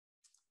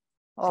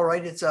All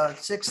right, it's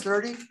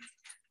 6:30.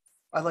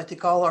 I'd like to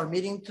call our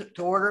meeting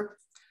to order.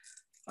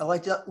 I'd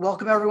like to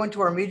welcome everyone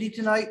to our meeting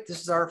tonight. This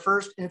is our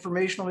first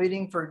informational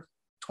meeting for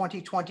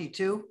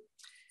 2022.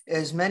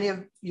 As many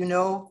of you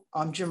know,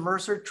 I'm Jim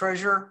Mercer,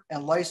 Treasurer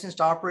and Licensed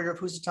Operator of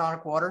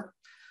Housatonic Water.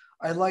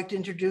 I'd like to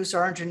introduce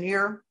our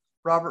engineer,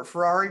 Robert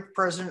Ferrari,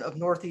 President of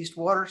Northeast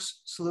Water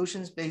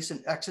Solutions based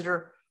in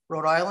Exeter,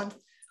 Rhode Island,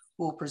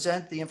 who will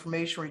present the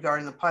information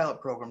regarding the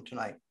pilot program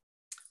tonight.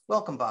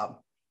 Welcome, Bob.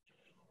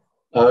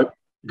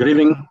 Good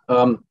evening,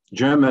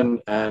 Jim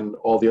and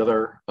all the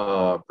other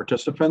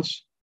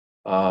participants.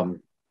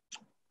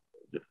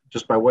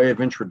 Just by way of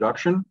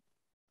introduction,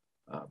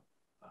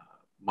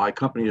 my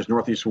company is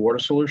Northeast Water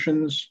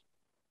Solutions.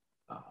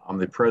 I'm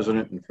the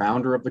president and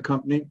founder of the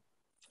company.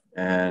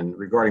 And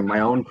regarding my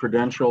own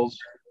credentials,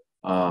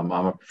 I'm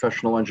a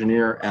professional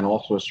engineer and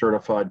also a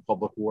certified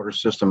public water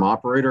system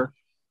operator.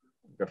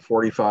 I've got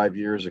 45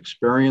 years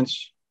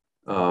experience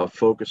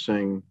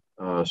focusing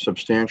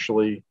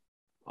substantially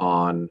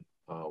on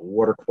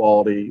water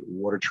quality,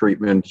 water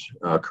treatment,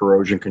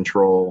 corrosion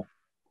control,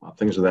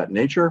 things of that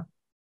nature.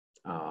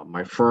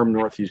 My firm,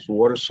 Northeast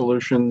Water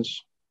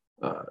Solutions,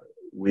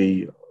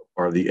 we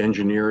are the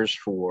engineers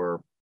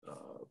for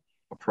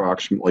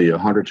approximately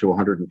 100 to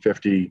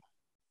 150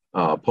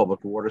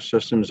 public water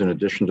systems. In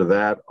addition to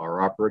that,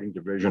 our operating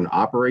division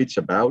operates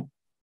about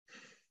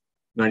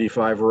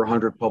 95 or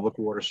 100 public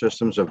water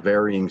systems of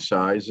varying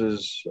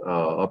sizes,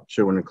 up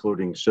to and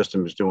including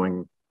systems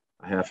doing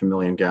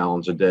 500,000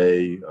 gallons a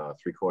day,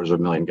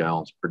 750,000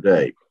 gallons per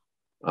day.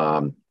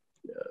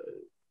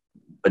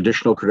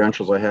 Additional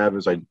credentials I have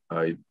is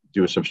I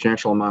do a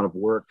substantial amount of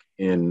work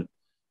in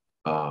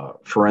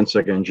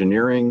forensic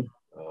engineering,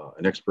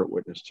 an expert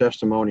witness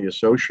testimony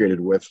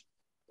associated with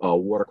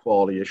water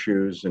quality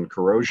issues and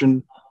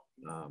corrosion.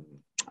 I'm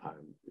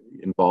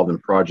involved in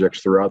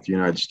projects throughout the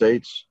United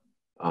States.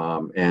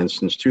 And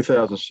since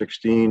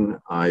 2016,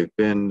 I've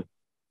been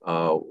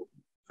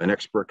an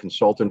expert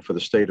consultant for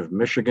the state of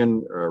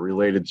Michigan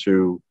related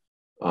to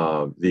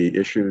the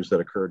issues that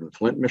occurred in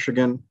Flint,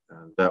 Michigan.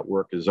 That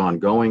work is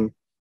ongoing.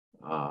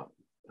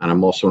 And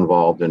I'm also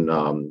involved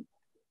in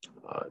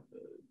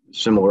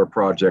similar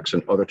projects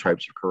and other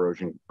types of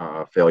corrosion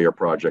failure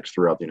projects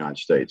throughout the United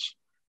States.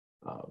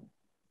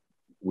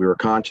 We were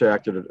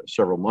contacted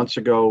several months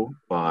ago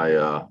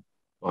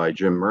by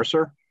Jim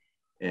Mercer.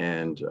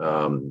 And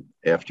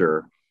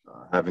after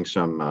having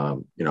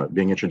some,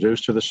 being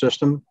introduced to the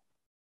system,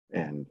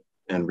 and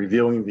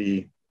reviewing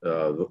the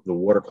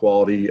water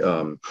quality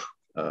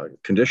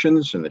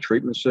conditions in the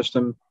treatment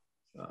system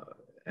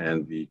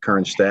and the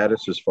current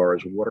status as far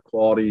as water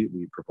quality,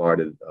 we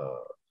provided a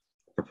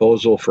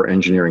proposal for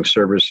engineering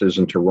services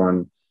and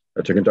to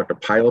conduct a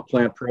pilot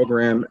plant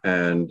program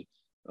and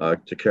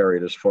to carry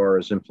it as far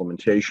as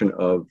implementation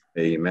of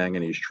a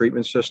manganese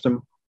treatment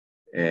system.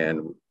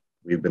 And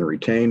we've been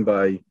retained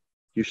by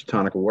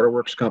Housatonic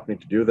Waterworks Company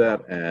to do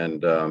that,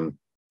 and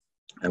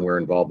we're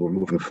involved. We're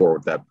moving forward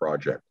with that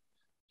project.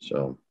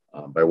 So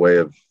by way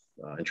of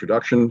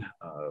introduction,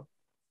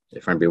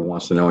 if anybody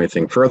wants to know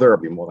anything further,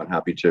 I'll be more than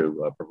happy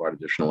to provide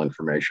additional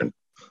information.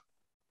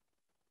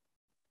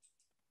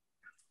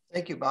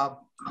 Thank you, Bob.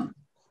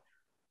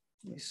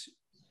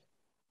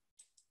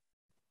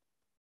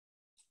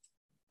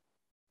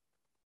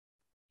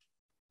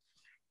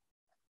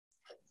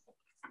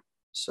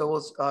 So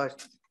we'll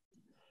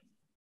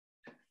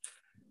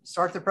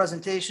start the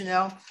presentation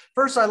now.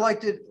 First, I'd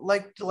like to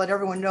let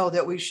everyone know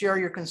that we share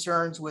your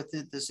concerns with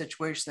the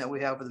situation that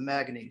we have with the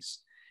manganese,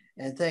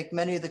 and thank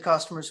many of the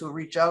customers who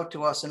reach out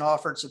to us and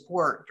offered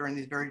support during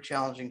these very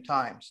challenging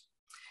times.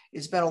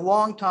 It's been a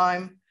long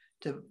time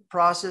to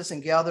process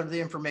and gather the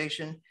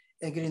information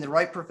and getting the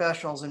right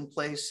professionals in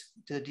place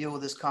to deal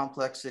with this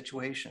complex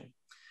situation.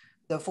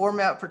 The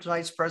format for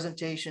tonight's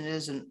presentation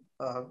is a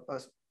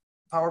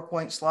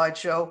PowerPoint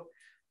slideshow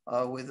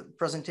with a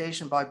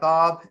presentation by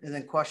Bob and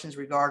then questions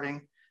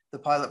regarding the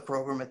pilot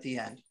program at the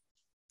end.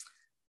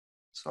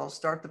 So I'll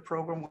start the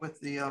program with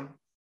the,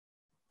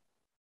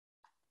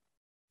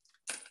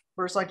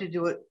 first I'd like to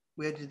do it,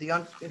 we had to do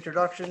the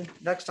introduction,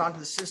 next on to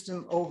the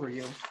system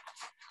overview.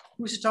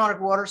 Housatonic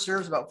Water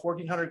serves about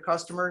 1,400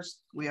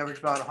 customers. We average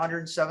about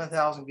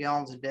 107,000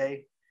 gallons a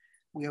day.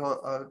 We have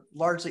a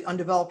largely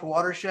undeveloped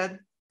watershed,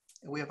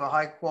 and we have a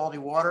high quality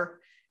water,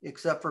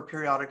 except for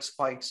periodic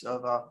spikes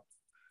of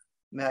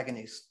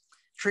manganese.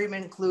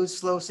 Treatment includes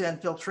slow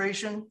sand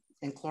filtration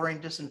and chlorine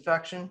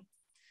disinfection.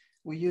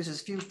 We use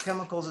as few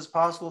chemicals as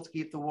possible to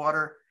keep the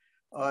water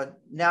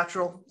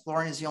natural.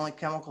 Chlorine is the only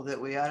chemical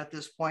that we add at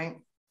this point.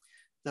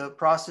 The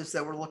process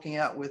that we're looking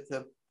at with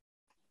the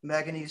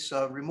manganese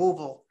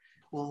removal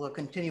will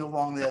continue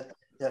along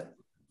that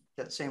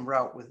same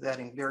route with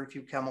adding very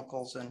few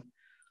chemicals and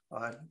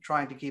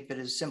trying to keep it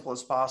as simple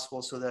as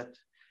possible so that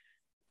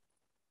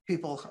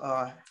people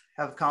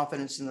have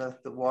confidence in the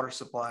water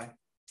supply.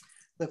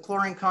 The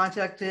chlorine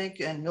contact tank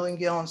and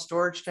million-gallon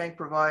storage tank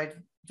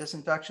provide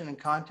disinfection and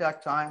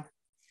contact time.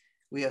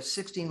 We have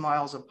 16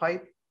 miles of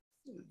pipe,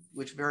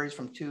 which varies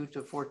from 2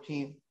 to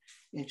 14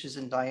 inches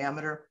in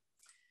diameter.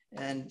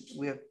 And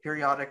we have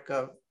periodic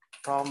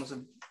problems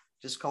of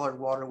discolored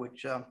water,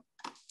 which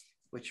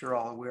you're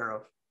all aware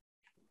of.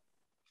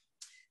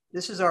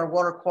 This is our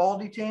water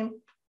quality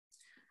team.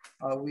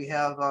 We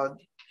have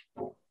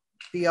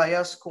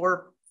BIS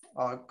Corp,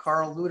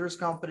 Carl Luter's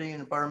company,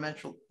 and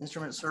Environmental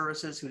Instrument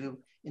Services, who do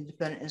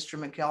independent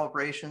instrument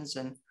calibrations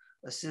and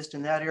assist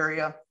in that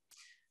area.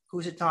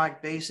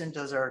 Housatonic Basin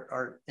does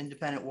our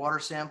independent water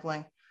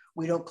sampling.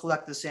 We don't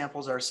collect the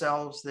samples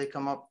ourselves. They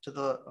come up to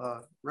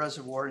the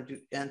reservoir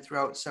and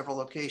throughout several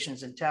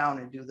locations in town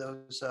and do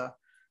those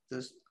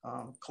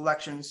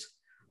collections.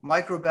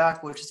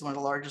 Microbac, which is one of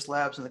the largest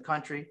labs in the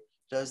country,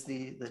 does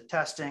the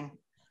testing.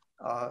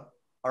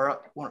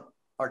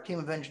 Our team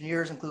of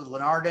engineers include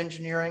Leonard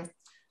Engineering,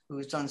 who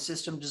has done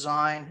system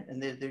design,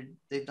 and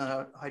they've done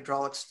a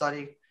hydraulic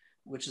study,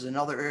 which is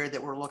another area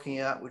that we're looking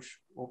at, which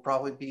will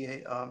probably be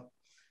a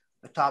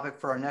topic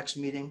for our next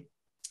meeting.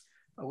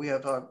 We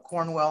have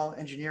Cornwell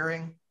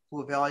Engineering,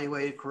 who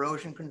evaluated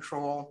corrosion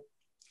control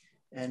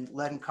and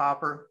lead and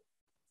copper.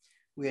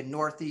 We had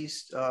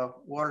Northeast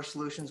Water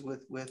Solutions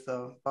with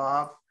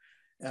Bob.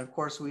 And of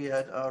course, we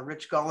had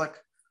Rich Gullick,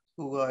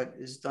 who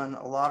has done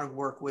a lot of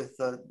work with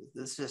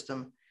the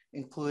system,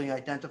 including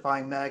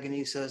identifying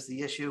manganese as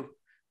the issue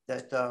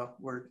that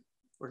we're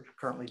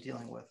currently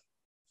dealing with.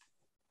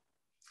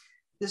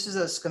 This is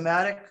a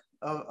schematic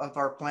of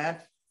our plant.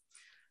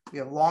 We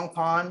have Long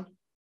Pond.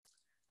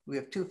 We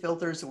have 2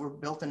 filters that were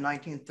built in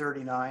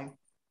 1939.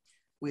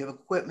 We have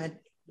equipment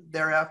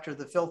thereafter,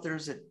 the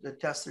filters that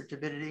test their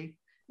turbidity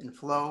and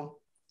flow.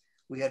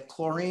 We had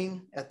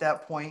chlorine at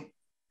that point,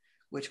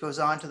 which goes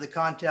on to the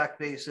contact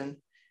basin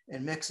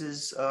and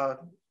mixes,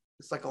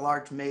 it's like a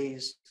large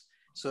maze.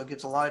 So it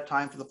gives a lot of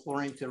time for the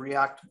chlorine to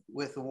react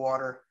with the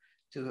water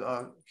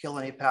to kill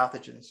any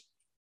pathogens.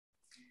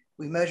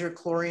 We measure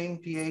chlorine,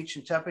 pH,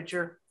 and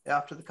temperature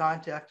after the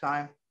contact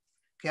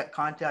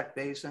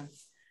basin.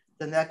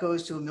 Then that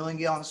goes to a 1 million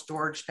gallon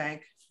storage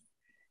tank.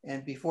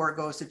 And before it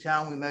goes to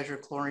town, we measure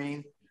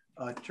chlorine,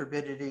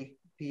 turbidity,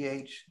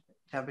 pH,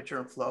 temperature,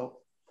 and flow.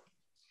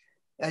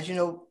 As you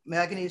know,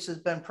 manganese has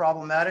been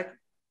problematic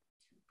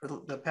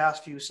for the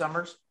past few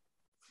summers.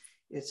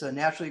 It's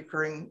naturally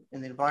occurring in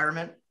the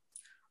environment.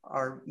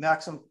 Our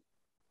maximum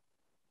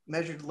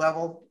measured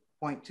level,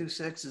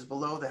 0.26, is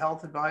below the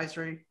health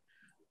advisory,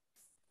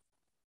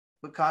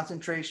 but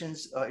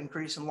concentrations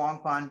increase in Long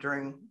Pond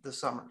during the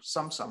summer,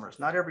 some summers,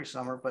 not every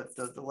summer, but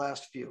the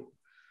last few.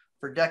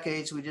 For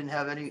decades, we didn't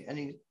have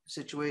any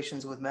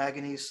situations with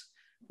manganese.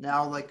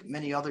 Now, like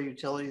many other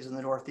utilities in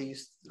the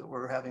Northeast,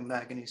 we're having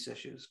manganese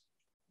issues.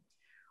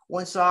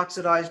 Once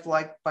oxidized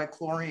by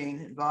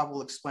chlorine, and Bob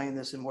will explain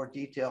this in more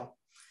detail,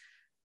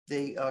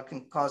 they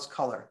can cause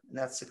color. And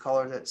that's the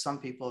color that some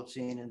people have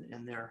seen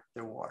in their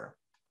water.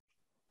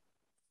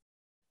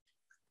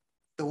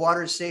 The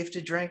water is safe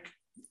to drink.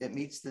 It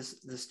meets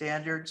the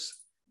standards.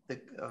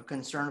 The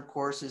concern, of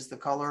course, is the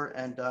color.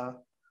 And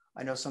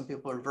I know some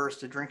people are averse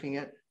to drinking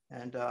it,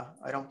 and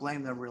I don't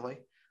blame them really.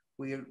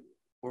 We're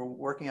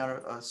working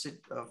on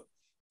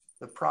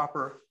the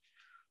proper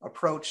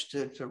approach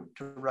to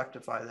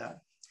rectify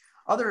that.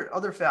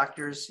 Other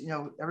factors, you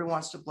know, everyone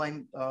wants to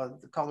blame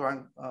the color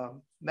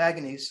on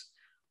manganese,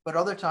 but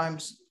other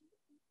times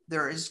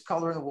there is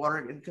color in the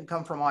water. It can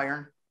come from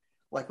iron,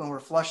 like when we're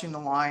flushing the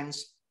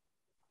lines.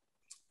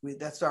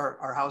 That's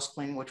our house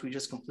cleaning, which we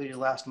just completed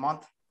last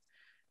month.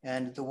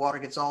 And the water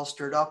gets all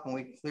stirred up and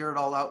we clear it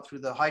all out through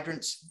the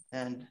hydrants.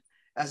 And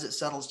as it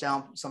settles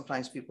down,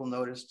 sometimes people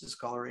notice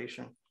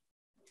discoloration.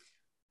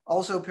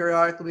 Also,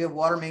 periodically, we have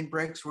water main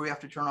breaks where we have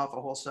to turn off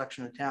a whole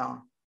section of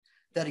town.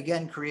 That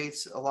again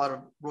creates a lot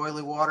of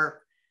roily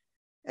water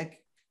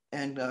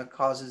and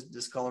causes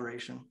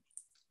discoloration.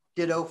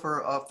 Ditto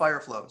for fire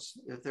flows.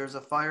 If there's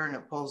a fire and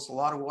it pulls a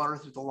lot of water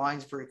through the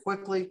lines very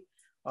quickly,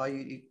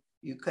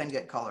 you can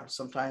get color.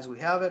 Sometimes we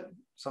have it,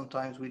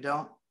 sometimes we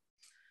don't.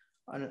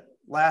 And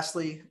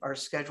lastly, our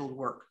scheduled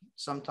work.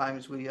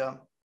 Sometimes we have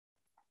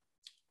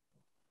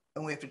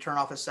to turn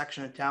off a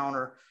section of town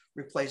or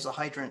replace a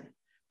hydrant,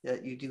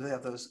 that you do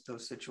have those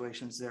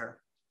situations there.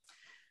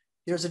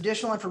 There's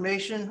additional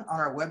information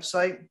on our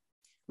website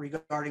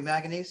regarding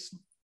manganese.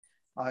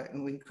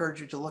 And we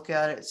encourage you to look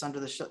at it. It's under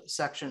the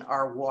section,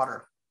 Our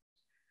Water.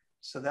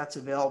 So that's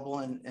available,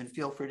 and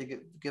feel free to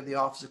give the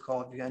office a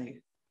call if you have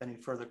any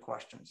further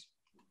questions.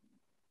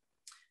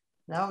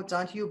 Now it's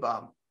on to you,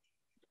 Bob.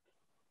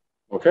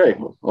 Okay,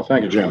 well,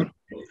 thank you, Jim.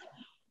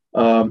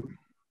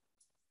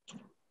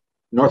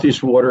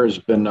 Northeast Water has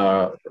been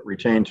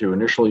retained to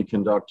initially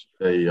conduct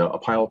a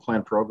pilot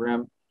plant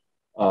program.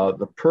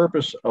 The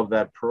purpose of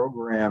that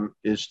program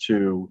is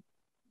to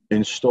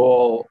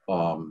install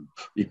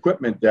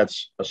equipment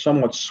that's a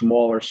somewhat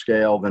smaller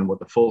scale than what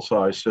the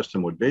full-size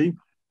system would be.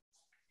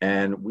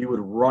 And we would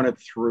run it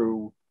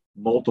through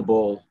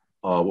multiple,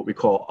 what we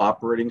call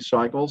operating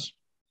cycles.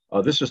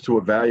 This is to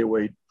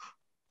evaluate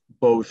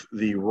both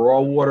the raw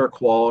water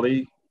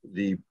quality,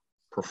 the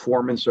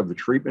performance of the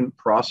treatment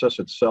process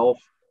itself,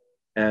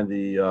 and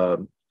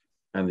the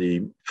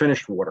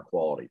finished water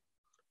quality.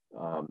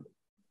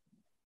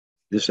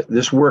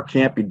 This work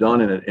can't be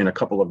done in a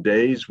couple of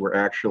days. We're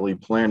actually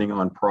planning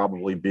on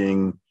probably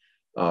being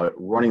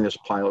running this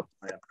pilot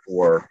plant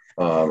for,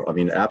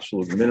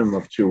 absolute minimum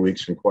of 2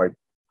 weeks, and quite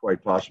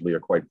possibly or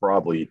quite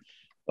probably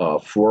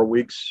 4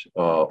 weeks.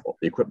 The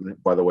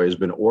equipment, by the way, has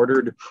been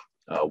ordered.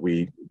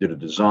 We did a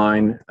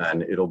design,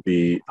 and it'll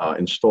be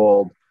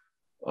installed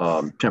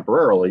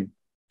temporarily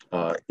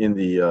in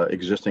the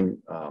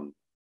existing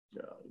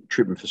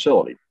treatment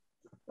facility.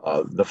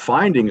 The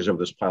findings of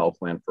this pilot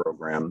plant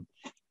program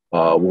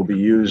will be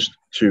used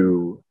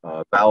to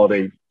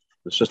validate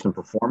the system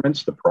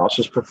performance, the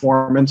process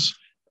performance,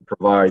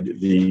 provide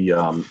the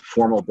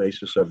formal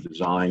basis of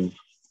design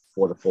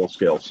for the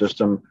full-scale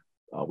system.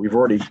 We've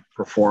already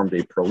performed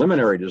a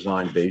preliminary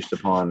design based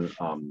upon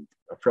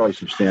a fairly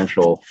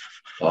substantial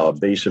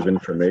base of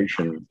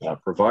information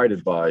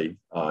provided by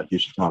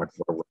Housatonic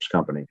Waterworks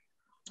Company.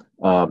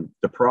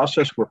 The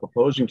process we're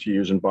proposing to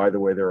use, and by the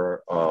way,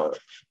 there are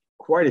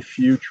quite a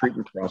few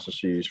treatment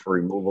processes for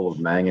removal of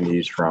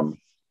manganese from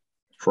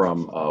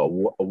a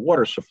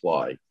water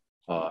supply.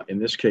 In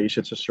this case,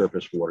 it's a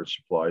surface water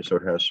supply, so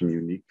it has some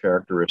unique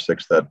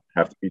characteristics that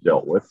have to be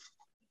dealt with.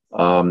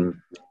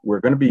 We're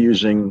going to be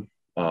using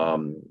a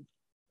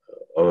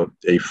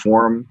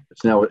form.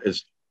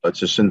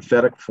 It's a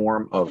synthetic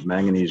form of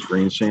manganese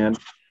green sand.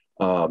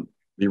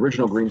 The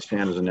original green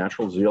sand is a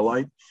natural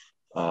zeolite.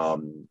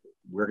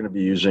 We're going to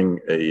be using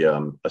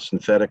a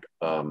synthetic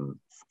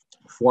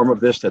form of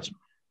this that's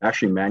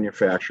actually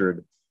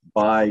manufactured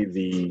by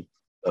the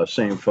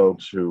same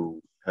folks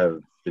who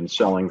have been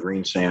selling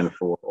green sand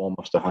for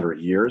almost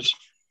 100 years.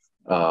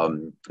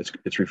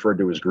 It's referred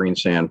to as Green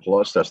Sand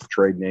Plus. That's the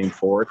trade name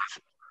for it.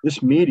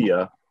 This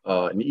media,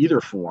 in either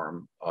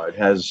form,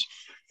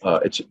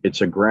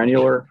 it's a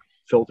granular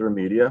filter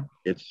media.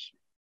 It's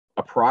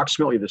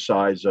approximately the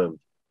size of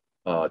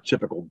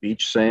typical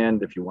beach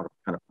sand, if you want to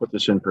kind of put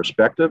this in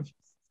perspective.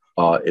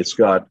 It's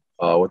got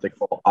what they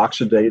call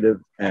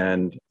oxidative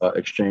and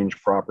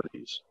exchange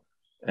properties.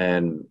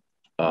 And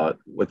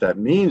what that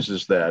means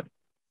is that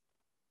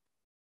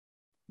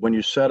when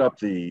you set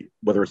up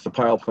whether it's the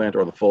pilot plant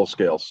or the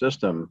full-scale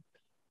system,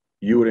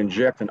 you would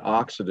inject an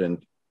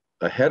oxidant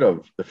ahead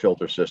of the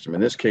filter system. In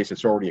this case,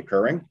 it's already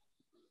occurring.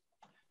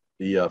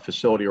 The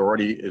facility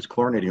already is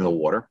chlorinating the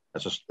water.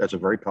 That's a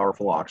very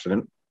powerful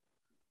oxidant.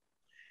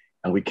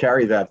 And we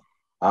carry that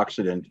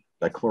oxidant,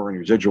 that chlorine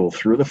residual,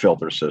 through the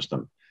filter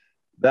system.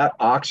 That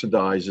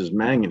oxidizes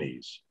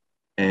manganese.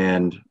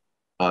 And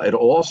it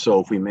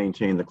also, if we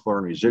maintain the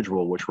chlorine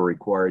residual, which we're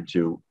required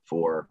to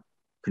for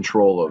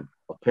control of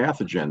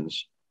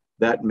pathogens,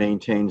 that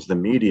maintains the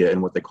media in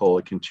what they call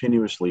a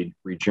continuously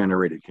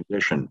regenerated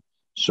condition.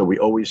 So we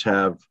always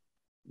have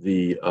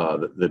the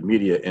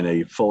media in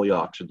a fully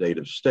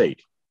oxidative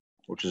state,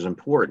 which is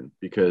important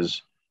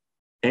because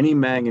any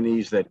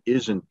manganese that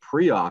isn't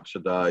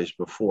pre-oxidized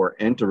before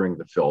entering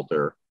the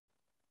filter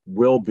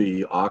will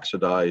be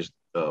oxidized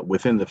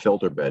within the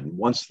filter bed. And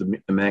once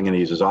the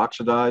manganese is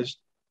oxidized,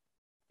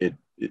 it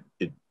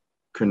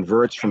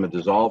converts from a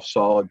dissolved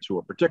solid to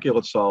a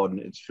particulate solid, and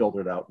it's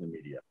filtered out in the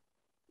media.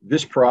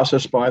 This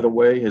process, by the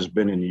way, has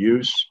been in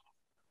use.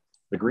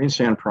 The green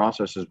sand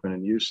process has been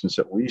in use since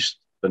at least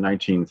the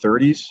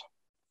 1930s.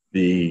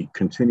 The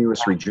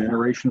continuous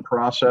regeneration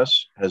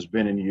process has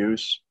been in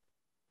use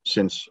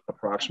since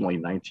approximately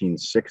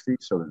 1960,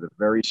 so there's a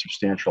very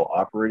substantial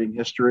operating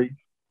history.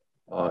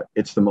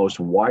 It's the most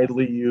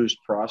widely used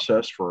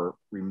process for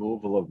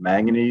removal of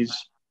manganese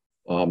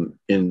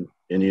in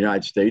the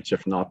United States,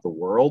 if not the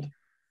world.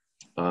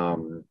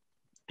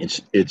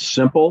 It's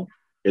simple,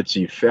 it's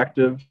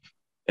effective,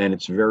 and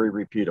it's very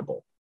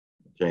repeatable.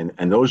 Okay,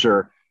 and those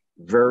are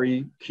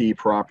very key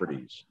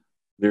properties.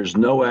 There's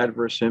no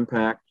adverse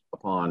impact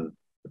upon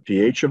the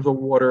pH of the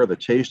water, the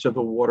taste of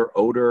the water,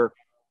 odor,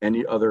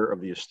 any other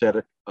of the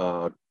aesthetic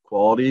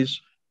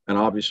qualities. And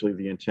obviously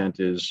the intent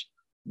is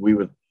we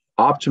would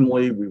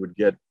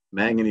get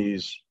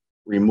manganese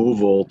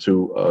removal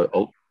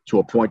to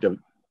a point of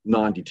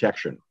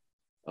non-detection.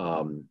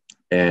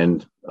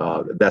 And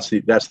that's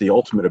the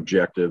ultimate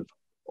objective,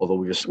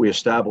 although we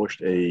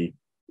established a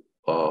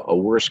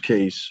worst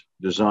case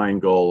design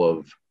goal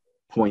of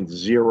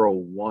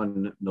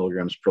 0.01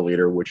 milligrams per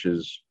liter, which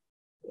is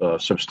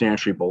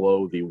substantially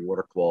below the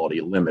water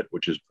quality limit,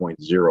 which is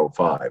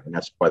 0.05. And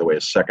that's, by the way,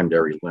 a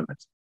secondary limit.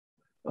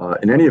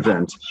 In any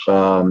event,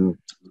 the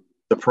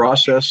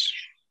process,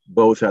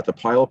 both at the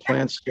pilot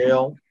plant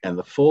scale and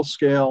the full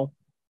scale,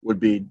 would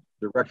be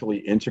directly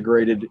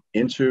integrated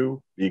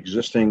into the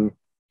existing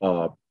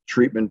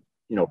treatment,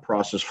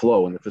 process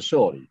flow in the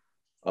facility,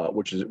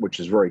 which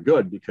is very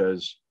good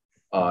because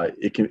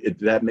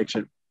that makes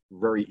it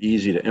very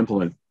easy to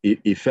implement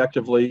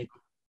effectively.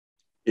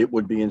 It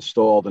would be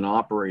installed and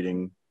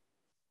operating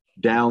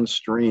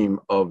downstream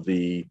of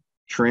the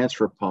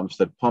transfer pumps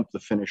that pump the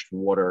finished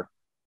water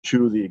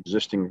to the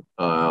existing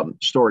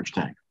storage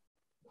tank.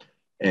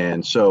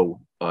 And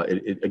so,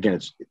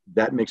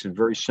 that makes it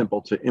very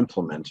simple to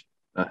implement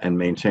and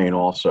maintain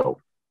also.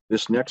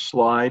 This next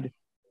slide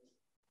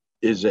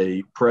is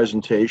a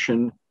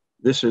presentation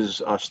This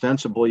is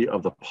ostensibly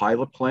of the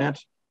pilot plant,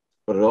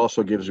 but it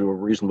also gives you a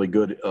reasonably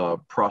good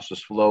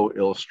process flow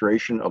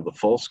illustration of the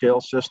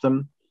full-scale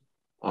system.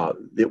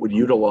 It would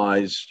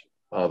utilize,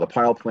 the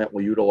pilot plant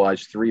will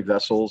utilize 3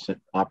 vessels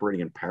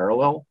operating in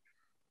parallel,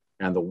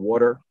 and the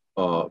water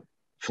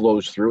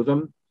flows through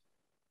them.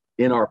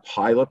 In our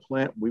pilot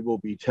plant, we will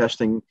be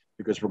testing,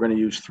 because we're going to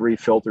use 3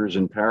 filters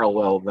in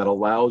parallel, that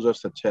allows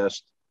us to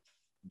test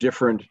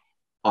different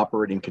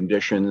operating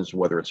conditions,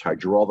 whether it's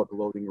hydraulic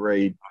loading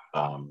rate,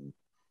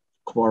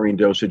 chlorine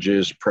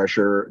dosages,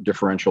 pressure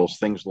differentials,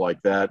 things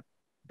like that,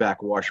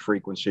 backwash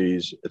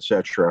frequencies,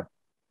 etc.,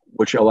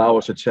 which allow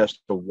us to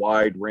test a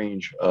wide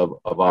range of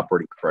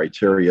operating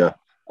criteria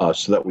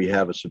so that we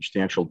have a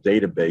substantial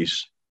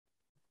database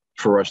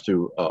for us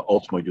to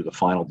ultimately do the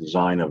final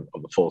design of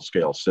the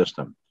full-scale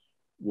system.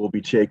 We'll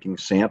be taking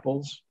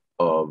samples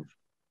of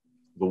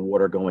the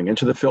water going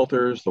into the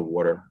filters,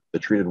 the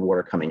treated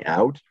water coming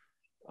out.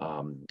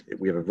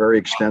 We have a very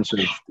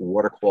extensive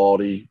water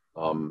quality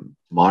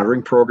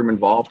monitoring program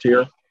involved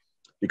here,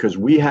 because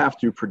we have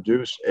to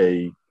produce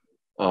a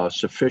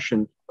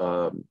sufficient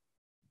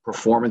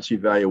performance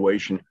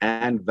evaluation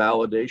and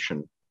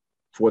validation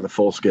for the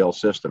full-scale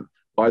system.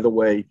 By the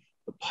way,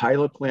 the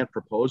pilot plant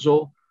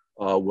proposal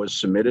was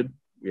submitted.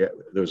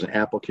 There's an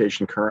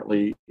application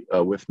currently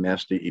with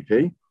Mass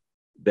DEP.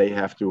 They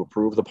have to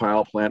approve the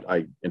pilot plant.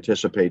 I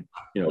anticipate,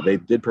 they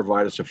did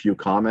provide us a few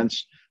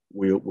comments.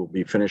 We'll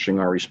be finishing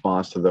our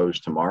response to those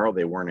tomorrow.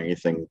 They weren't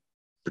anything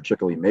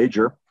particularly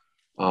major.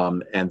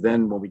 And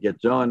then when we get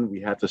done,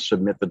 we have to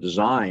submit the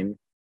design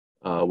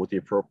with the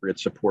appropriate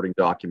supporting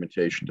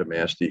documentation to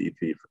Mass DEP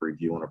for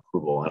review and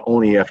approval. And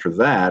only after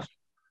that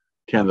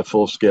can the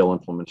full-scale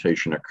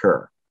implementation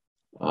occur.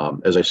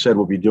 As I said,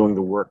 we'll be doing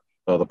the work.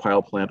 The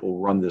pilot plant will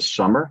run this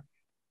summer.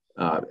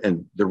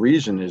 And the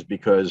reason is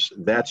because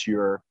that's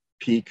your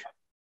peak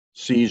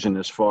season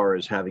as far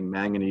as having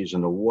manganese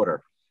in the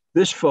water.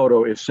 This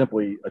photo is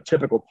simply a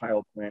typical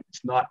pilot plant.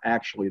 It's not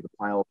actually the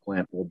pilot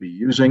plant we'll be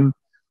using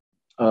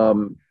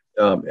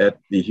at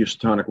the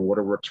Housatonic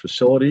Waterworks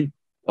facility.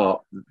 The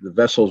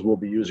vessels we'll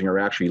be using are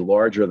actually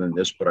larger than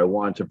this, but I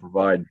wanted to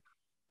provide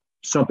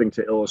something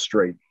to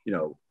illustrate,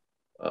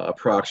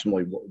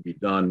 approximately what would be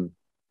done.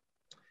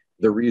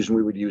 The reason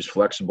we would use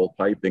flexible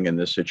piping in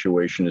this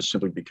situation is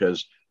simply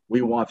because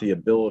we want the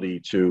ability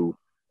to,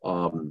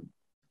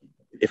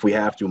 if we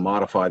have to,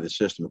 modify the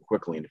system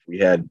quickly. And if we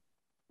had,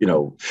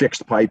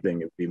 fixed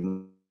piping, it would be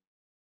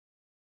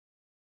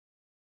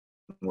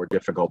more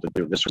difficult to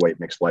do. This way it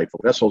makes life. The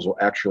vessels will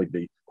actually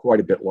be quite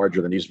a bit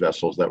larger than these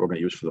vessels that we're going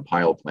to use for the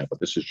pilot plant, but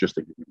this is just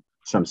to give you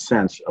some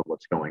sense of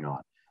what's going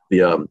on.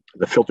 The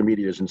filter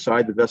media is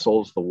inside the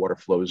vessels. The water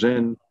flows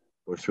in,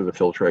 goes through the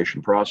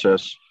filtration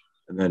process,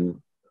 and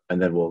then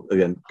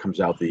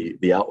comes out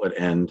the outlet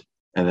end,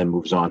 and then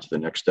moves on to the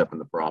next step in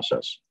the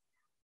process.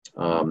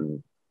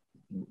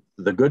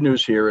 The good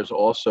news here is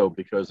also,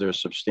 because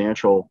there's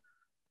substantial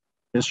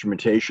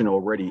instrumentation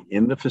already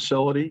in the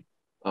facility,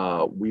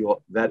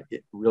 that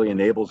it really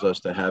enables us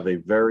to have a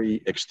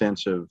very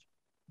extensive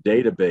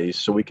database,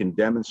 so we can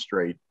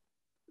demonstrate,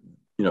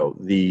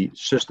 the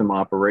system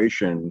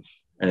operation,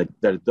 and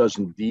that it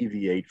doesn't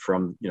deviate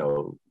from,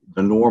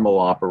 the normal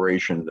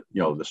operation,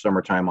 the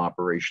summertime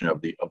operation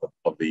of the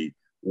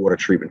water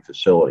treatment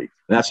facility.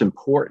 And that's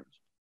important,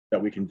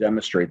 that we can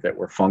demonstrate that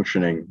we're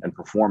functioning and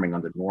performing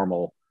under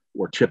normal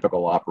or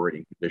typical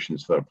operating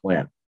conditions for the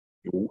plant.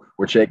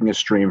 We're taking a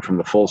stream from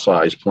the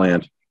full-size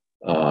plant,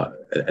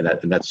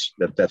 and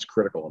that's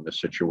critical in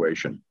this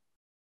situation.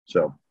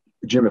 So,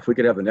 Jim, if we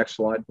could have the next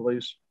slide,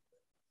 please.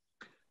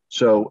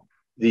 So,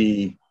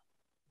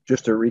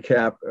 just to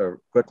recap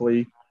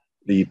quickly,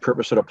 the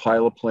purpose of the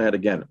pilot plant,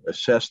 again,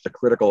 assess the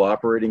critical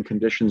operating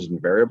conditions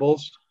and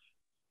variables,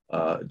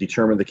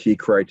 determine the key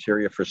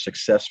criteria for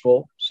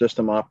successful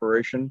system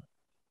operation.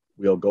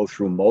 We'll go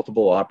through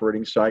multiple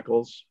operating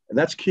cycles, and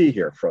that's key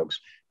here, folks.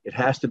 It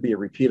has to be a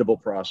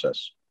repeatable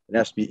process. It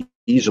has to be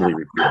easily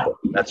repeatable.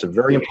 That's a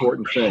very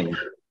important thing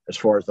as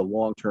far as the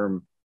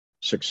long-term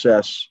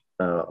success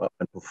and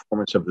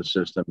performance of the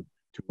system,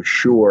 to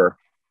assure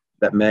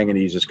that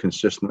manganese is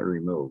consistently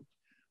removed.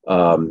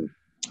 Our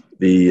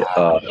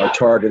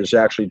target is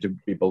actually to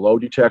be below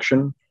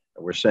detection.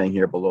 We're saying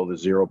here below the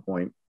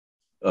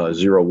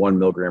 0.01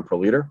 milligram per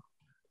liter.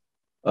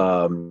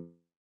 And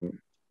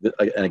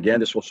again,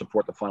 this will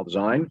support the final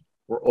design.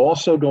 We're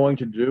also going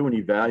to do an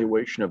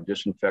evaluation of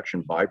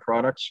disinfection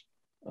byproducts.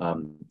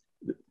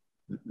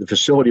 The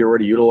facility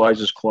already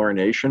utilizes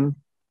chlorination,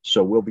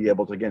 so we'll be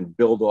able to, again,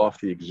 build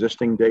off the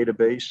existing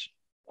database,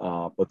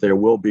 but there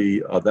will be,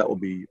 that will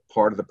be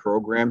part of the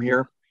program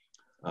here,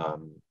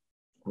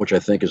 which I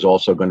think is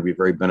also going to be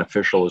very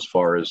beneficial as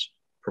far as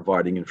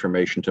providing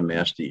information to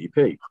Mass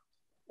DEP.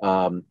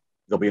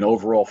 There'll be an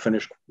overall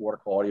finished water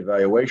quality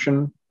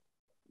evaluation.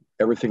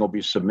 Everything will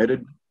be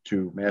submitted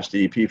to Mass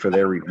DEP for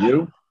their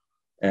review.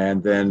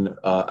 And then,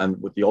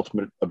 and with the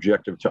ultimate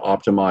objective to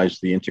optimize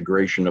the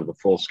integration of the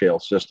full-scale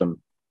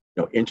system,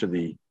 into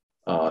the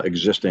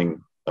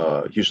existing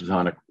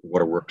Housatonic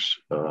Waterworks,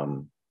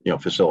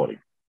 facility.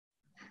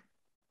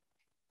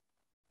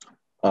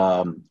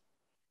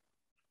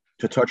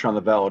 To touch on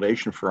the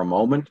validation for a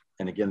moment,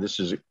 and again, this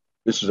is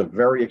a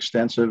very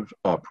extensive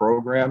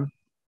program.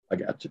 I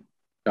got to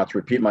not to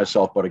repeat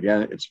myself, but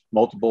again, it's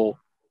multiple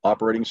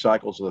operating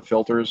cycles of the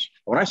filters.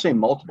 When I say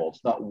multiple,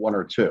 it's not one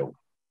or two.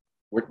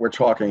 We're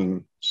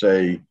talking,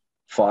 say,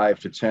 5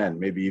 to 10,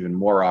 maybe even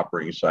more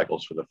operating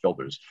cycles for the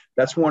filters.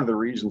 That's one of the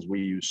reasons we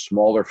use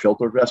smaller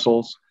filter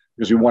vessels,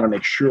 because we want to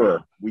make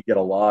sure we get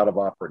a lot of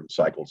operating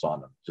cycles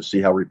on them to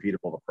see how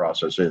repeatable the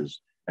process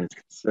is and it's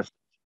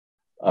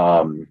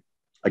consistent.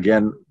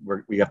 Again,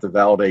 we have to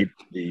validate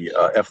the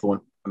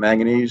effluent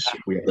manganese.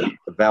 We have to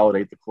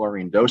validate the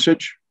chlorine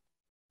dosage,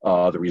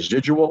 the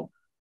residual,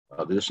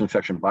 the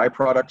disinfection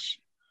byproducts,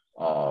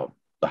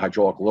 the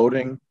hydraulic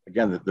loading.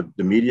 Again,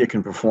 the media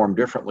can perform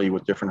differently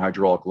with different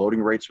hydraulic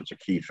loading rates, which is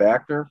a key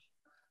factor.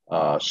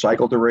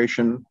 Cycle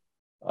duration.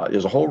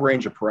 There's a whole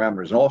range of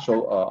parameters, and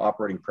also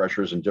operating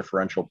pressures and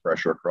differential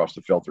pressure across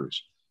the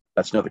filters.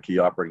 That's another key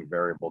operating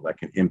variable that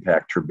can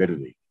impact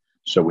turbidity.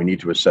 So we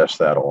need to assess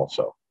that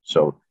also.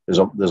 So there's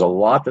a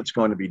lot that's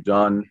going to be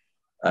done,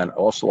 and I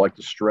also like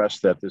to stress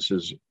that this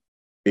is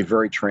a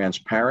very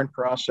transparent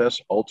process.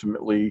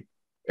 Ultimately,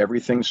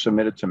 everything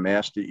submitted to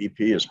Mass DEP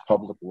is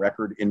public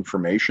record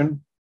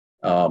information,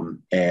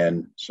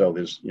 and so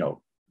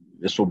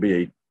this will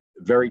be a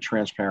very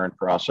transparent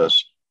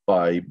process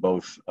by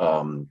both.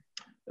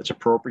 It's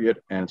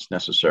appropriate and it's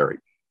necessary.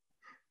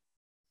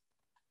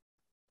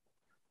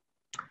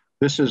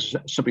 This is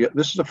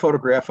a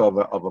photograph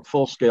of a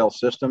full-scale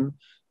system.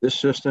 This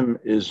system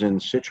is in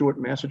Scituate,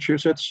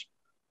 Massachusetts.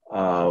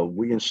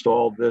 We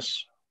installed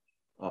this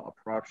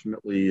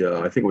approximately,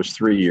 I think it was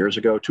 2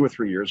 or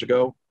 3 years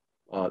ago.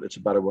 It's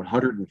about a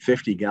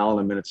 150 gallon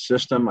a minute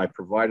system. I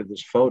provided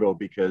this photo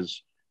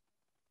because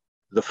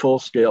the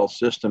full-scale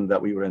system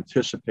that we would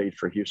anticipate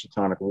for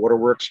Housatonic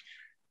Waterworks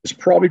is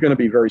probably going to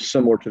be very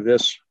similar to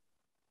this.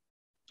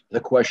 The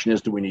question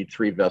is, do we need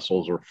 3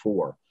 vessels or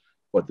 4?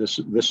 But this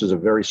is a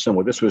very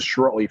similar. This was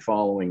shortly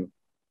following.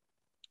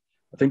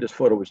 I think this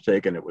photo was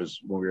taken. It was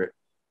when we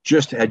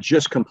had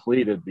just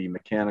completed the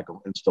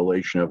mechanical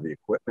installation of the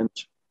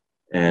equipment,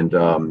 and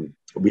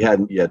we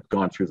hadn't yet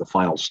gone through the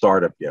final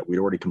startup yet. We'd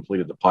already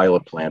completed the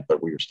pilot plant,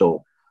 but we were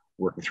still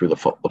working through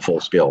the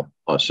full-scale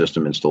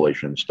system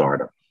installation and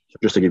startup. So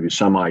just to give you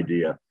some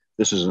idea,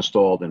 this is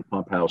installed in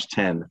Pump House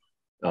 10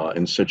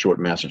 in Scituate,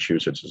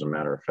 Massachusetts, as a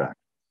matter of fact.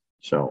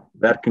 So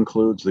that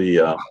concludes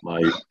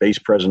my base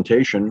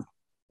presentation,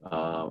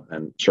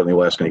 and certainly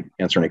we'll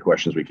answer any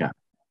questions we can.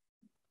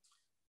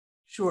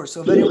 Sure.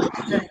 So if anyone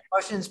has any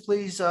questions,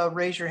 please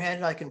raise your hand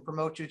and I can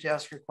promote you to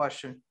ask your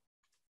question.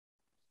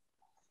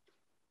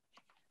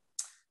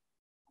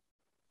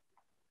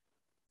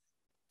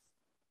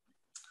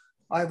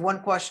 I have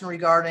one question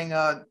regarding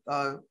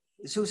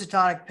is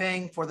Housatonic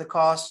paying for the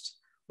cost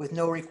with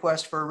no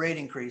request for a rate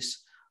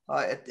increase?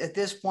 At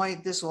this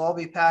point, this will all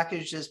be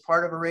packaged as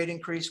part of a rate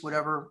increase,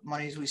 whatever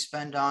monies we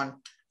spend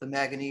on the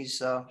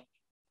manganese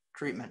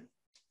treatment.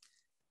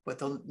 But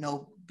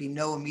there'll be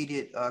no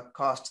immediate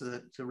cost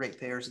to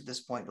ratepayers at this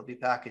point. It'll be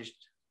packaged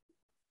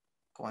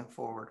going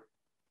forward.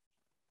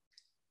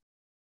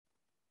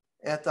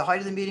 At the height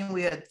of the meeting,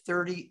 we had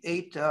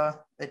 38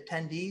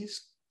 attendees.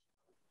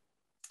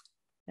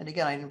 And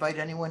again, I invite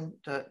anyone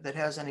that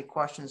has any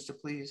questions to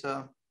please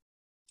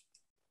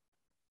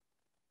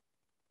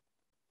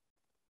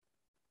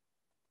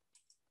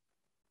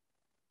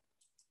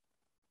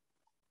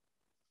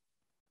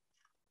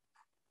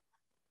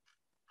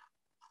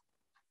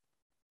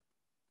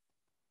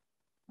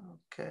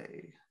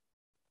okay.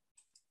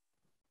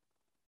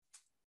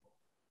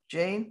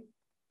 Jane,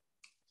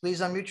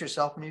 please unmute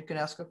yourself and you can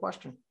ask a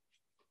question.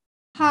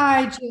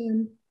 Hi,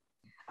 Jim.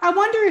 I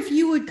wonder if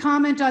you would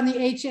comment on the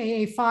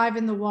HAA5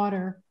 in the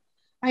water.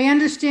 I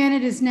understand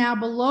it is now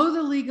below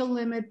the legal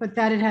limit, but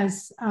that it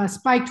has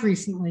spiked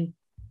recently.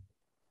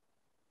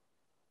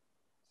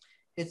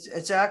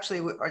 It's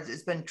actually,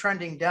 it's been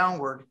trending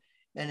downward.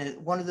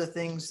 And one of the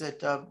things that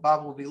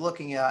Bob will be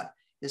looking at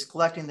is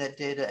collecting that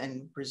data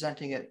and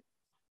presenting it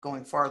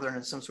going farther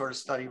in some sort of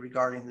study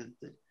regarding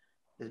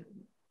the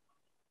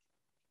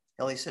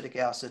L-acetic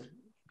acid,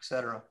 et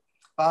cetera.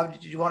 Bob,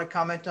 did you want to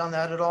comment on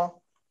that at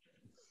all?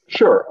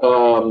 Sure.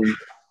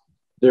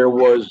 There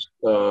was,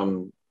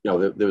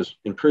 there was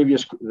in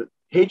previous,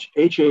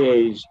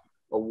 HAAs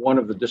are one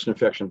of the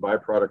disinfection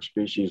byproduct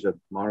species that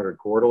monitored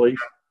quarterly,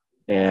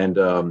 and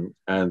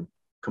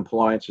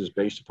compliance is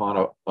based upon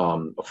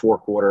a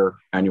 4-quarter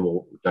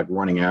annual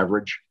running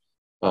average.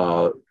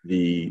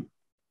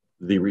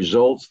 The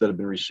results that have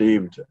been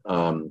received,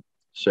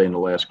 say in the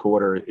last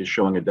quarter, is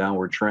showing a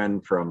downward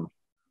trend from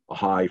a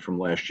high from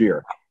last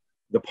year.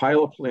 The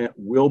pilot plant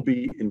will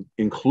be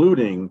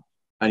including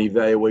an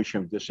evaluation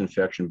of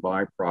disinfection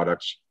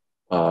byproducts,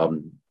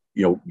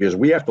 because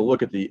we have to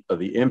look at the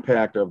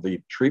impact of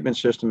the treatment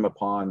system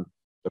upon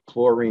the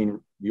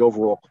chlorine, the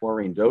overall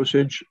chlorine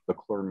dosage, the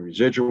chlorine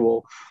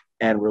residual,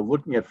 and we're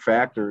looking at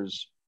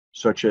factors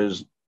such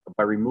as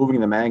by removing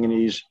the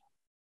manganese,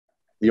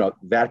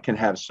 that can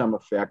have some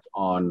effect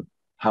on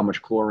how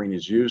much chlorine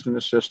is used in the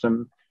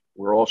system.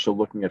 We're also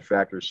looking at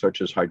factors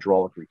such as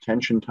hydraulic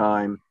retention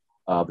time.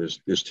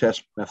 There's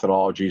test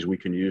methodologies we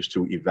can use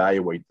to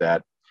evaluate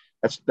that.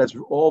 That's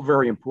all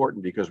very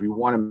important because we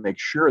want to make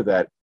sure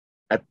that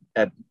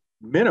at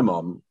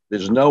minimum,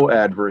 there's no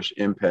adverse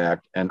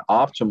impact, and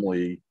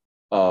optimally,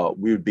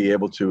 we would be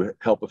able to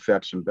help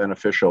affect some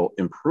beneficial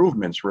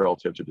improvements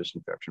relative to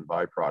disinfection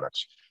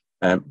byproducts.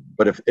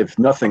 But if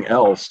nothing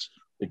else,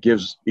 it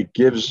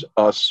gives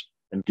us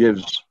and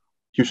gives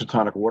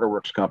Housatonic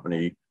Waterworks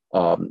Company,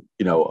 an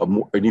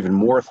even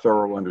more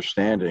thorough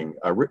understanding.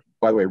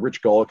 By the way,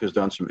 Rich Golick has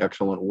done some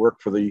excellent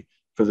work for the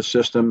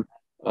system.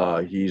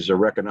 He's a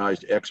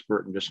recognized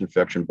expert in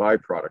disinfection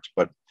byproducts,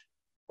 but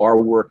our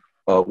work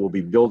will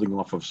be building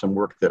off of some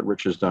work that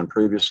Rich has done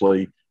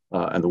previously,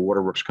 and the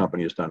Waterworks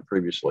Company has done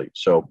previously.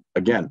 So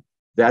again,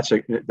 that's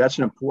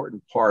an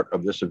important part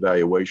of this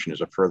evaluation,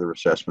 is a further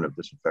assessment of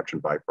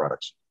disinfection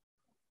byproducts.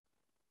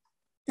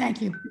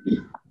 Thank you.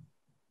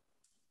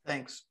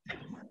 Thanks.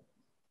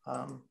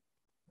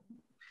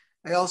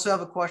 I also have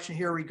a question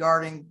here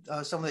regarding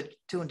someone that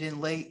tuned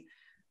in late.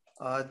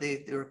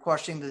 They were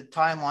questioning the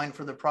timeline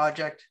for the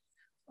project.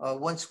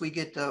 Once we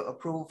get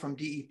approval from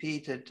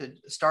DEP to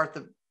start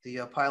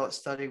the pilot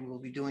study, we'll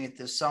be doing it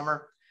this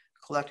summer,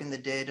 collecting the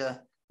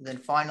data, and then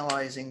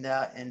finalizing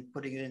that and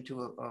putting it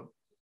into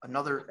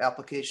another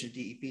application to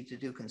DEP to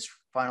do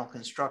final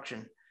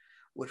construction,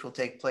 which will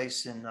take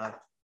place in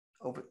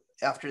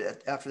after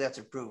that's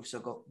approved.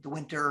 So go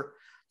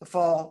the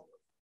fall,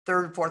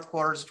 third and fourth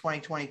quarters of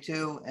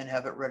 2022, and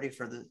have it ready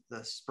for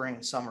the spring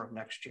and summer of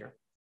next year.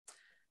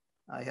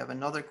 I have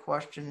another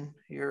question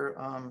here.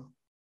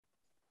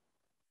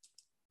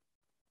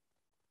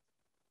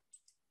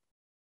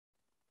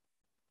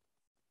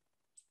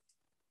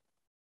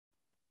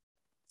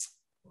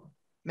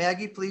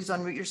 Maggie, please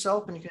unmute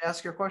yourself and you can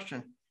ask your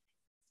question.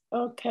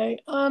 Okay.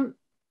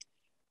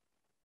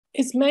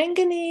 Is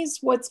manganese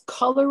what's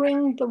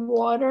coloring the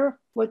water?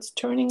 What's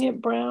turning it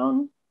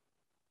brown?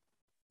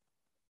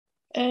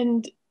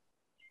 And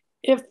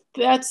if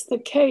that's the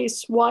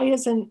case, why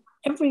isn't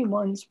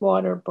everyone's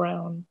water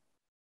brown?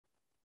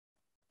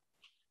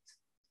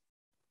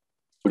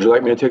 Would you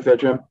like me to take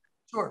that, Jim?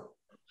 Sure.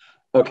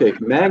 Okay,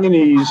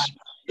 manganese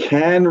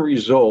can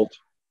result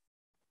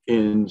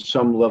in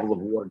some level of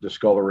water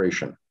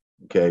discoloration.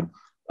 Okay,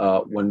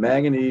 when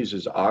manganese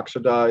is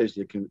oxidized,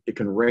 it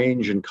can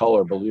range in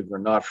color, believe it or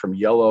not, from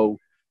yellow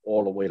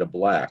all the way to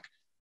black.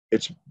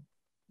 It's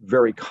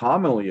very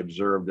commonly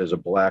observed as a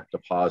black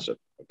deposit.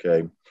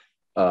 Okay,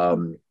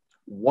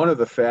 one of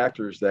the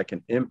factors that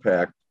can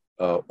impact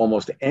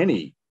almost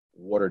any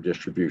water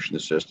distribution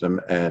system,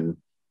 and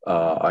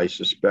I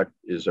suspect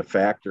is a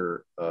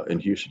factor in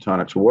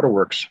Housatonic's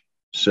waterworks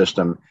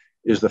system,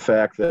 is the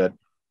fact that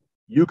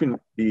you can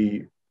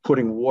be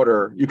distributing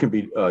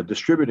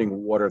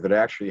water that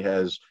actually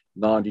has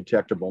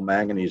non-detectable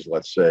manganese,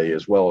 let's say,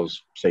 as well as,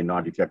 say,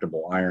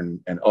 non-detectable iron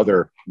and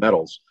other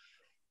metals.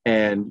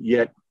 And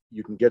yet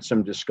you can get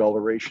some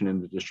discoloration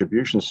in the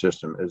distribution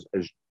system.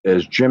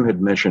 As Jim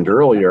had mentioned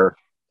earlier,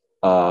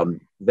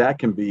 that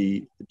can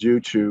be due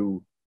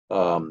to,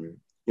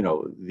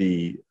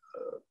 the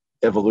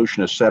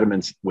evolution of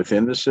sediments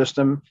within the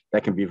system.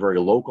 That can be very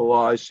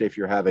localized. Say if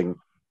you have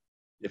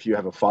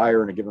a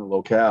fire in a given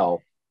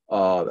locale,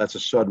 that's a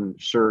sudden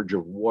surge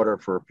of water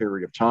for a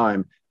period of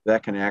time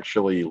that can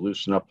actually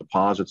loosen up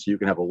deposits. You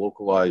can have a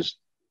localized,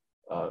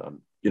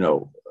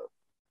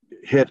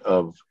 hit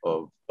of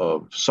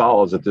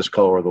solids that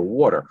discolor the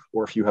water.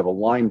 Or if you have a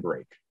line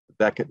break,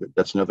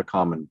 that's another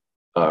common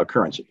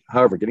occurrence.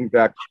 However, getting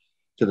back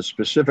to the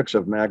specifics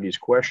of Maggie's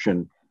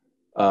question,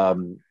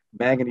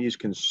 manganese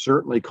can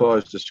certainly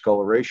cause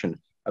discoloration.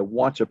 I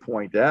want to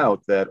point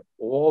out that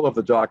all of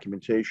the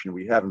documentation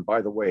we have, and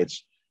by the way,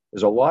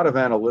 there's a lot of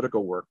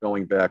analytical work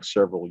going back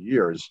several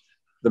years.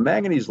 The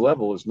manganese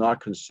level is not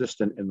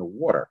consistent in the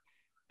water.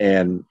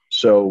 And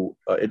so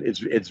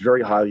it's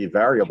very highly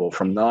variable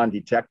from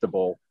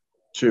non-detectable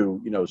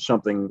to,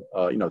 something,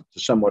 to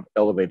somewhat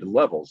elevated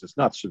levels. It's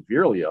not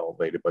severely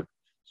elevated, but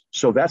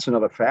so that's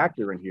another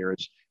factor in here.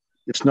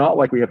 It's not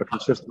like we have a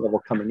consistent level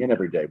coming in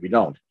every day. We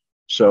don't.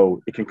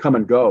 So it can come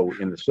and go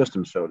in the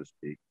system, so to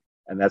speak.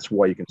 And that's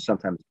why you can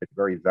sometimes get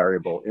very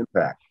variable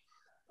impact.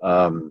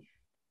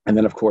 And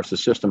then, of course, the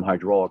system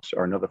hydraulics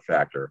are another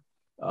factor.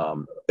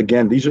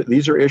 Again,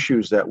 these are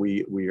issues that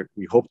we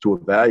hope to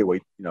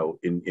evaluate,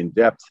 in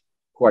depth,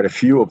 quite a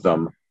few of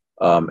them,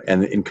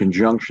 and in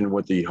conjunction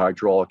with the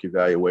hydraulic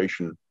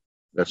evaluation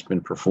that's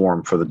been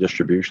performed for the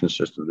distribution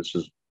system. This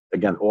is,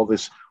 again, all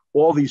these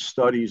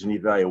studies and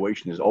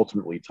evaluation is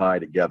ultimately tied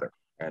together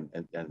and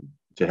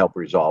to help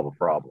resolve a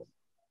problem.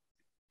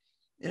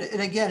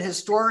 And again,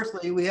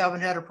 historically, we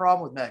haven't had a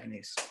problem with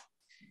manganese.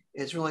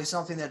 It's really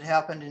something that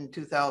happened in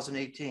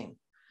 2018.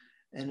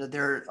 And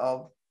there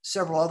are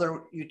several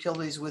other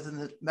utilities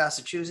within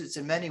Massachusetts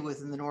and many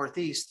within the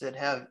Northeast that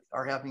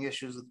are having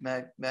issues with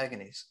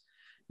manganese.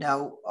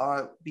 Now,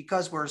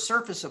 because we're a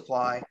surface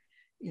supply,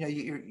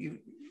 the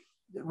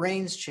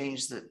rains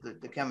change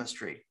the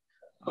chemistry.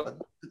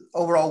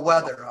 overall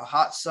weather, a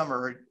hot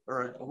summer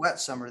or a wet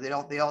summer,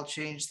 they all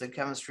change the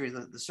chemistry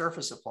of the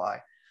surface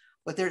supply.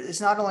 But it's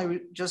not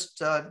only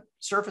just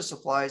surface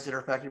supplies that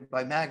are affected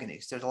by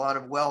manganese. There's a lot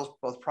of wells,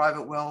 both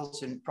private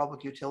wells and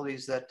public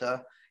utilities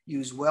that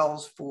use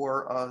wells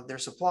for their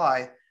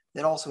supply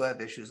that also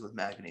have issues with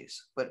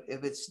manganese. But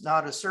if it's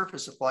not a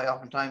surface supply,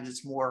 oftentimes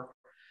it's more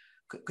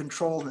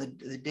controlled and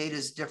the data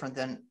is different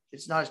than,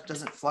 it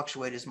doesn't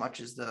fluctuate as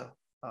much as the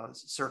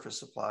surface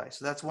supply.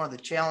 So that's one of the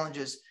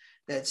challenges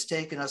that's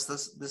taken us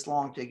this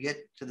long to get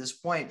to this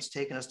point. It's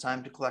taken us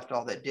time to collect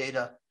all that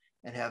data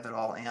and have it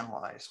all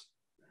analyzed.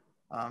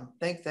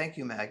 Thank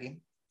you,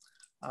 Maggie.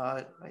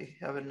 I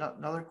have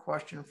another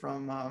question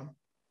from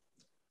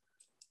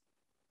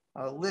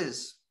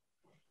Liz.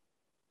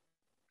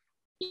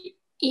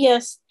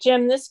 Yes,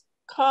 Jim, this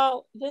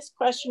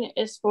question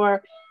is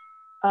for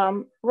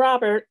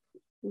Robert.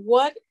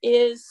 What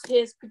is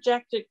his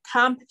projected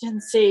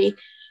competency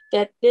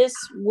that this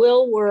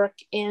will work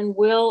and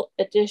will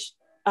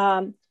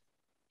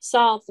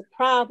solve the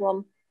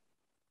problem?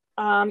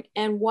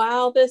 And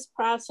while this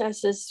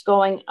process is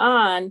going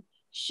on,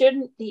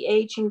 shouldn't the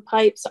aging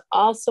pipes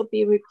also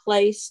be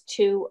replaced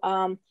to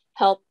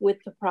help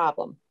with the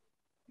problem?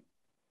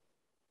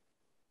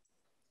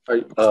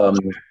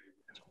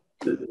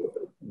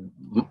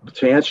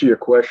 To answer your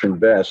question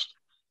best,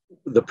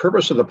 the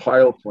purpose of the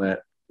pilot plant,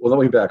 well,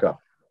 let me back up.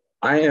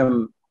 I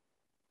am,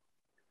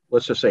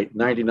 let's just say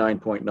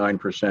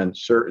 99.9%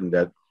 certain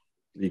that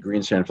the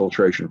green sand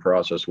filtration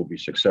process will be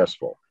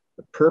successful.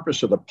 The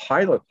purpose of the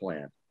pilot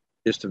plant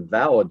is to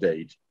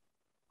validate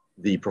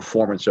the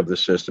performance of the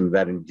system,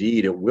 that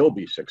indeed it will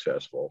be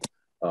successful.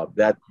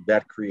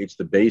 That creates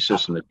the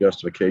basis and the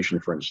justification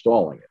for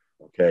installing it,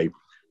 okay?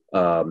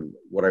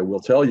 What I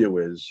will tell you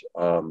is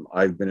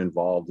I've been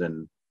involved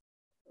in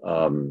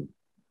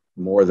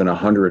more than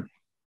 100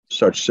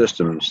 such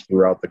systems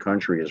throughout the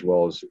country, as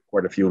well as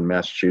quite a few in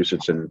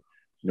Massachusetts and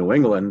New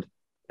England,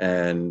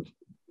 and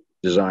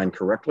designed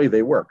correctly,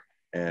 they work.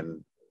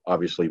 And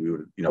obviously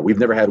we've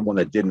never had one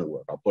that didn't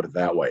work. I'll put it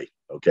that way.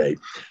 Okay.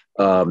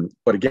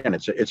 But again,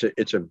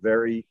 it's a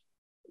very,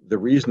 the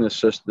reason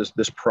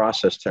this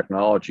process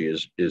technology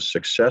is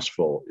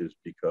successful is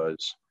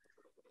because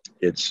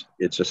it's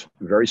a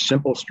very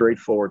simple,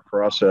 straightforward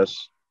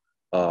process.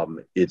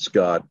 It's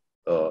got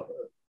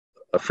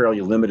a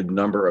fairly limited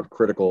number of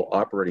critical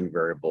operating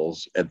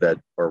variables that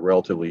are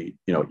relatively,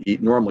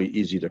 normally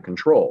easy to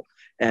control.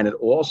 And it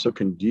also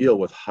can deal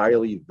with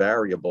highly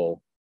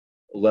variable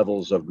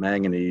levels of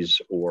manganese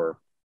or,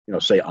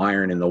 say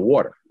iron in the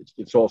water.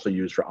 It's also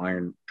used for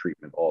iron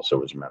treatment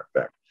also, as a matter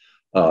of fact.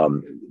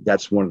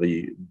 That's one of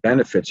the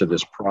benefits of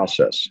this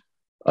process.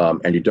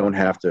 And you don't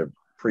have to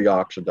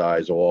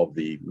pre-oxidize all of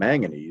the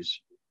manganese.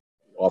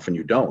 Often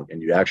you don't,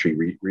 and you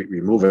actually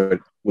remove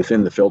it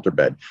within the filter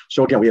bed.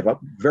 So again, we have a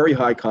very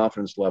high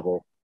confidence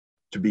level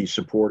to be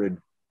supported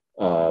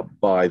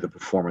by the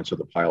performance of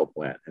the pilot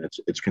plant. And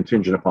it's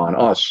contingent upon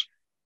us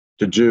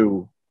to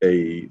do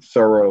a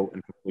thorough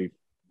and complete,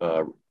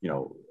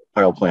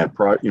 pilot plant,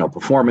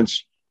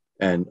 performance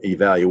and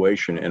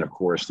evaluation. And of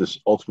course, this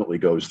ultimately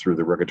goes through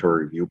the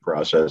regulatory review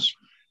process.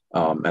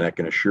 And I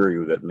can assure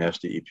you that Mass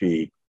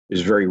DEP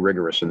is very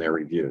rigorous in their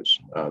reviews.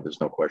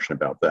 There's no question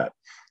about that.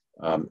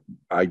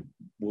 I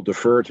will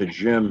defer to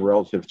Jim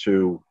relative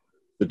to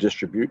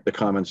the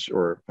comments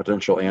or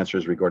potential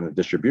answers regarding the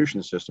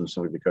distribution system,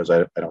 simply because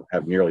I don't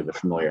have nearly the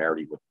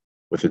familiarity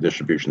with the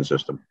distribution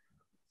system.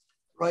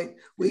 Right.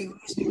 We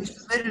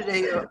submitted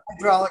a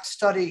hydraulic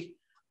study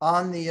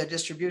on the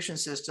distribution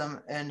system,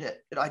 and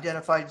it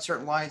identified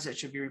certain lines that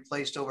should be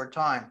replaced over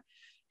time.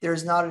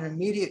 There's not an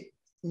immediate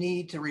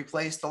need to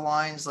replace the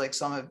lines like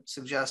some have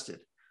suggested.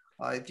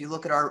 If you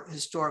look at our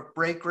historic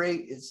break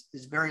rate, is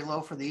very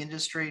low for the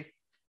industry.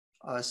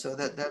 So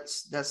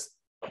that's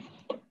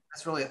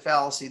really a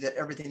fallacy that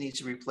everything needs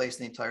to replace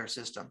the entire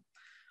system.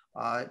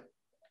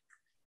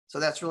 So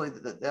that's really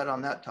that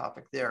on that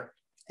topic there.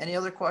 Any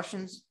other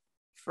questions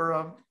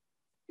for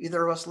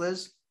either of us,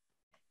 Liz?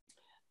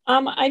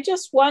 I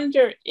just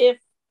wonder if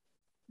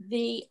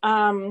the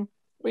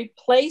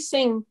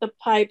replacing the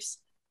pipes,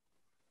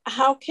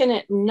 how can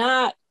it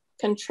not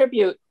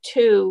contribute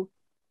to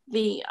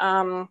the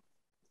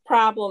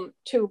problem,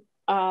 to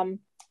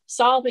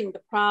solving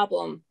the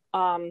problem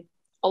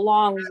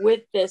along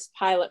with this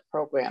pilot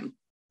program?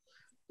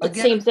 It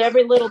seems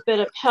every little bit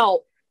of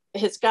help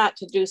has got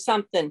to do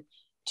something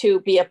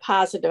to be a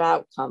positive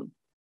outcome.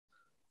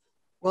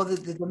 Well,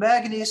 the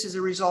manganese is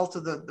a result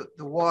of the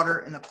water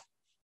and the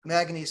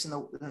manganese in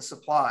the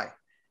supply.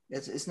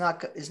 It's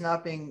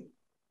not being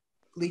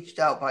leached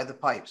out by the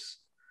pipes.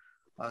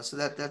 So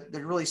that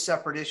they're really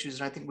separate issues,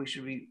 and I think we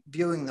should be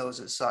viewing those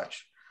as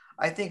such.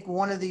 I think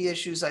one of the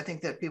issues I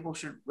think that people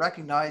should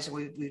recognize, and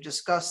we've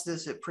discussed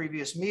this at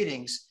previous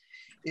meetings,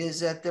 is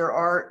that there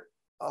are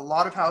a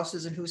lot of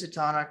houses in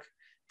Housatonic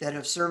that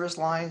have service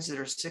lines that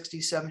are 60,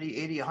 70,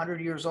 80,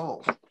 100 years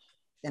old.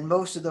 And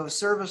most of those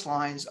service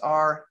lines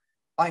are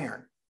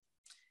iron.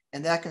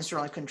 And that can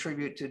certainly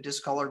contribute to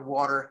discolored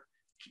water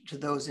to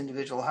those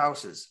individual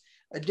houses.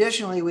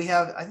 Additionally, we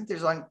have, I think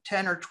there's like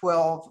 10 or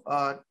 12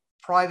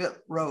 private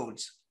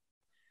roads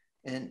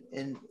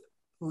in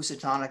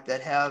Housatonic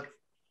that have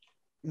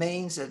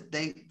mains that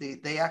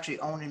they actually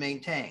own and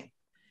maintain.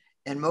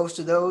 And most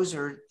of those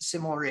are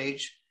similar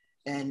age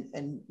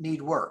and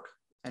need work.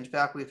 In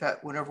fact,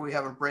 whenever we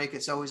have a break,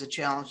 it's always a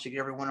challenge to get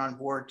everyone on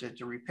board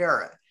to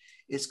repair it.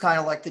 It's kind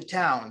of like the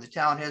town. The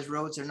town has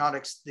roads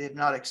they have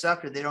not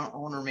accepted, they don't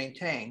own or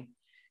maintain.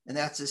 And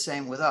that's the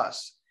same with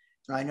us.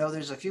 And I know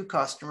there's a few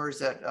customers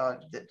that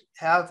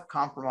have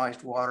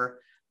compromised water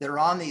that are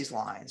on these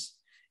lines.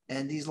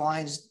 And these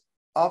lines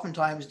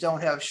oftentimes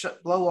don't have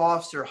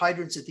blow-offs or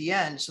hydrants at the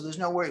end. So there's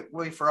no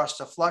way for us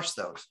to flush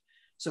those.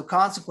 So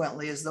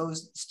consequently, as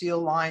those steel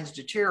lines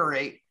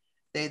deteriorate,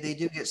 they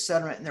do get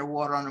sediment in their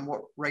water on a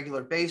more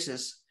regular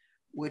basis,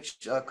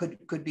 which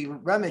could be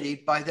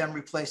remedied by them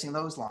replacing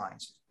those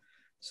lines.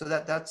 So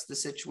that's the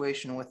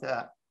situation with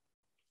that.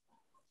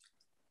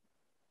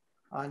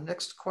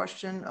 Next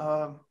question,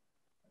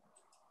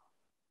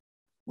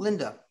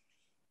 Linda.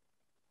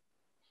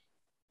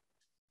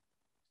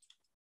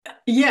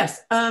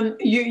 Yes,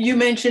 you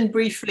mentioned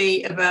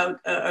briefly about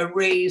a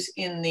raise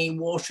in the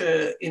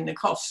water, in the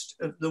cost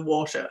of the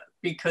water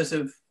because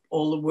of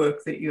all the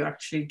work that you're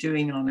actually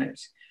doing on it.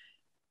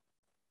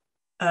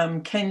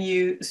 Can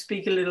you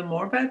speak a little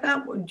more about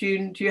that?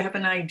 Do you have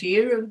an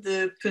idea of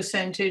the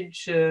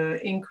percentage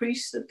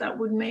increase that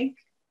would make?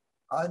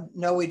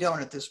 No, we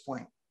don't at this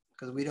point,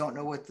 because we don't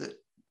know we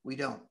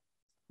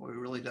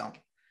really don't.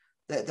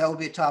 That will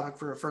be a topic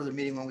for a further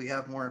meeting when we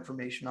have more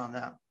information on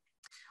that.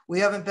 We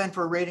haven't been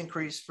for a rate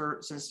increase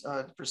for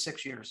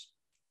 6 years.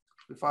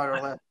 We filed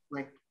our last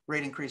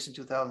rate increase in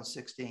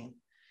 2016.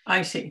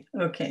 I see.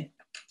 Okay.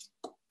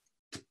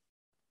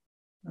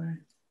 All right.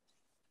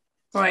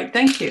 All right.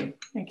 Thank you.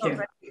 Thank you. Oh,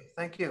 thank you.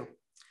 Thank you.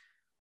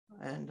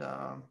 And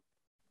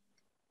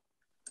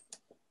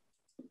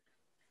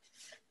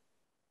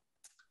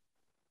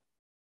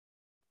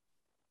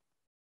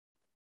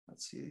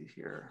let's see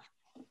here.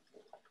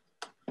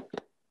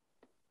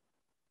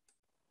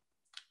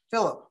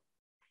 Philip.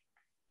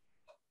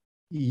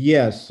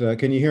 Yes,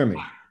 can you hear me?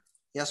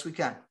 Yes, we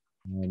can.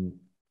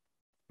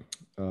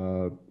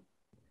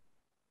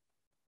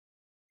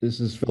 This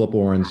is Philip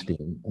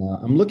Orenstein.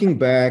 I'm looking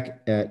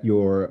back at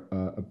your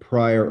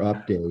prior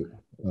update,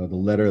 the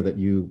letter that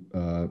you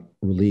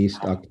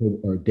released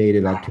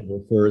dated October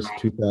 1st,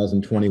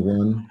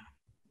 2021.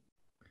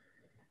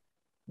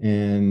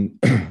 And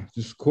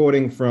just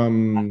quoting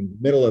from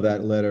middle of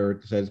that letter,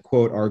 it says,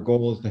 quote, "Our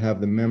goal is to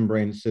have the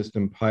membrane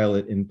system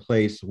pilot in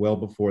place well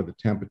before the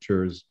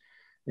temperatures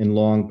in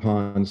Long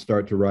Pond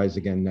start to rise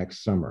again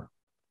next summer."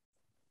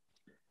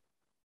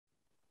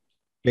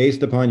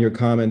 Based upon your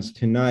comments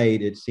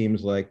tonight, it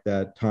seems like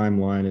that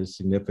timeline has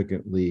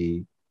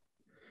significantly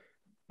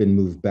been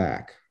moved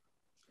back.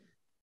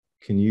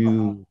 Can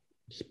you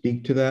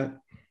speak to that?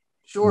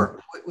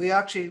 Sure. We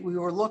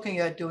were looking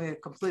at doing a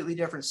completely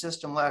different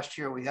system last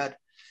year. We had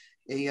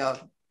a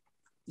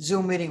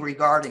Zoom meeting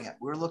regarding it.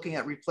 We were looking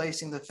at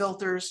replacing the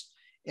filters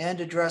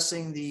and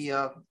addressing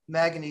the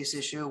manganese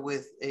issue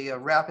with a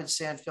rapid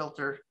sand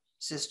filter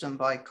system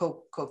by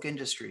Koch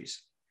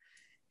Industries.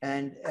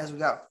 And as we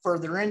got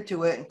further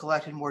into it and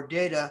collected more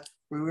data,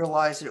 we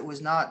realized that it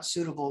was not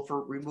suitable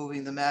for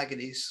removing the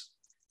manganese.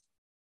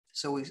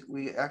 So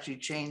we actually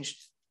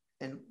changed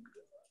and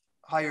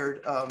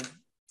hired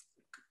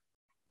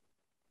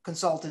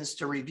consultants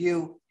to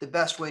review the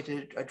best way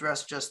to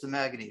address just the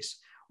manganese.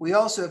 We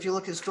also, if you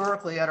look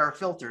historically at our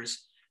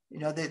filters, you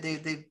know,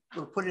 they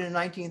were put in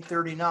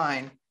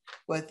 1939,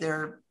 but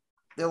they're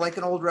like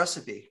an old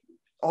recipe.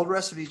 Old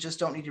recipes just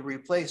don't need to be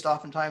replaced.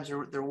 Oftentimes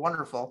they're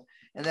wonderful.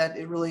 And that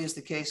it really is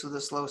the case with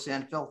a slow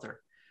sand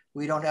filter.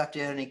 We don't have to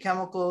add any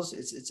chemicals.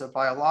 It's a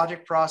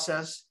biologic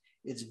process.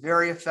 It's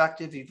very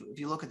effective. If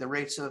you look at the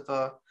rates of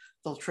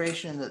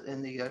filtration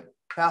and the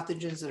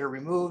pathogens that are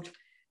removed,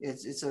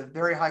 it's a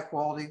very high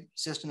quality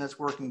system that's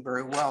working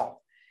very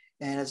well.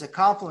 And as a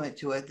complement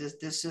to it,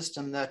 this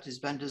system that has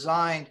been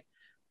designed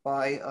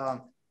by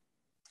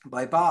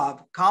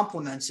Bob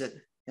complements it.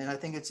 And I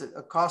think it's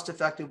a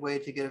cost-effective way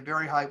to get a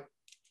very high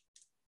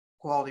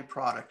quality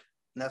product.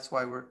 And that's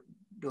why we're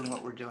doing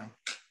what we're doing.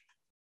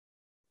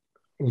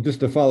 Well, just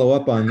to follow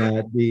up on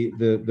that,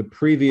 the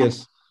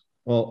previous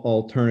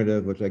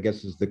alternative, which I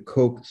guess is the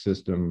Koch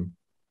system,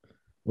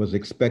 was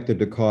expected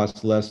to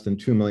cost less than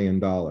 $2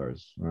 million.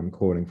 I'm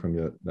quoting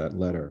from that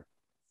letter.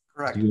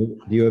 Correct. Do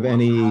you have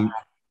any,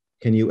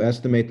 can you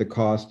estimate the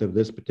cost of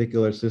this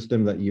particular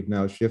system that you've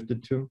now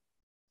shifted to?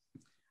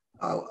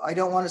 I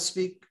don't want to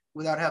speak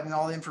without having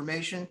all the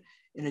information.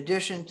 In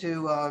addition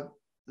to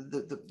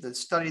the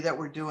study that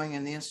we're doing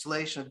and the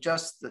installation of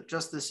just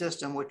the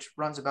system, which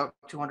runs about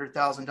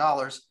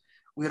 $200,000,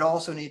 we'd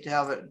also need to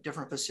have a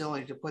different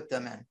facility to put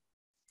them in,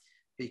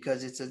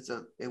 because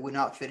it would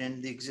not fit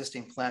in the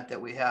existing plant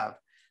that we have.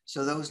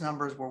 So those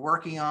numbers we're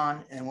working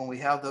on, and when we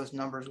have those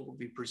numbers, we'll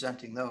be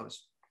presenting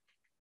those.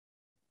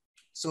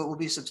 So it will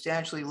be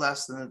substantially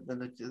less than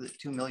the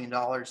 $2 million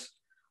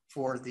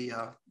for the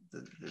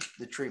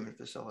treatment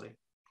facility.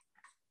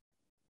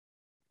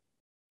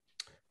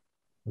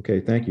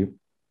 Okay, thank you.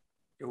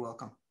 You're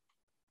welcome.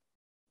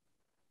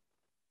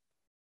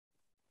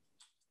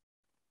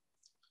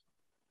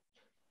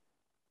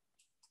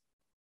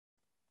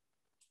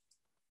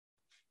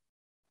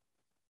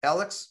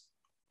 Alex?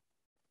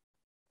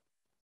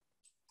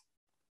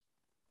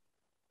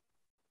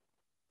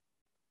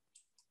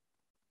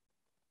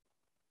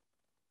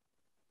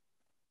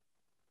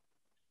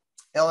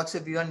 Alex,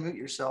 if you unmute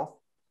yourself,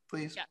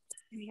 please. Yeah.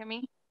 Can you hear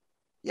me?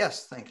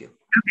 Yes, thank you.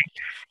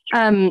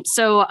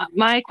 So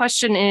my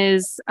question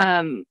is,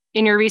 in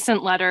your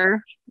recent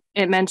letter,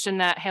 it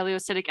mentioned that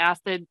hallucidic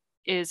acid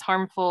is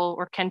harmful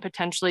or can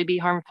potentially be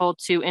harmful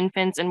to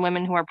infants and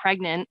women who are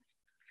pregnant.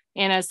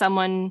 And as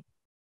someone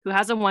who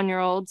has a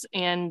 1-year-old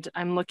and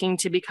I'm looking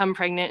to become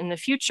pregnant in the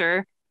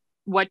future,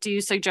 what do you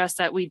suggest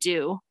that we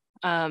do?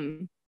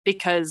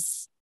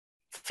 Because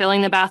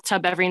filling the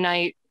bathtub every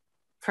night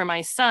for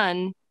my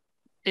son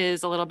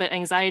is a little bit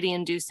anxiety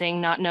inducing,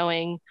 not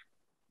knowing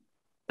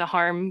the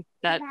harm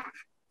that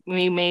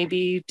we may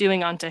be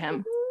doing onto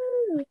him.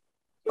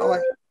 Oh,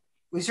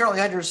 we certainly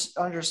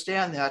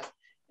understand that,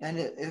 and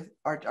if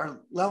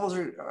our levels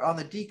are on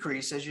the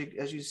decrease, as you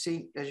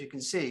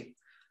can see.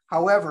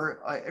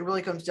 However, it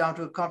really comes down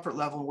to a comfort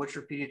level in which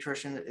your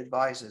pediatrician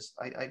advises.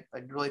 I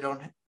really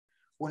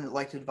wouldn't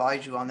like to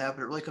advise you on that,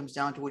 but it really comes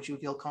down to what you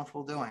feel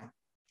comfortable doing.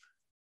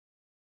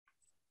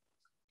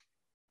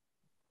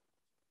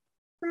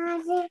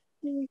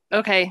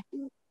 Okay.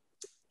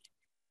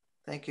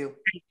 Thank you.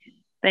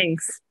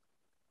 Thanks.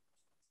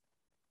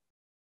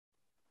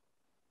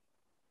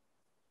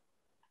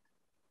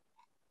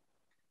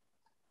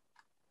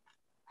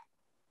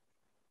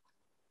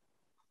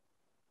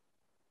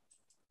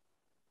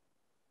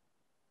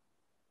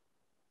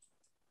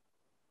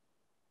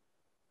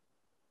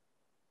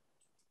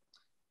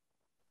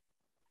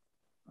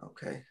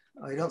 Okay,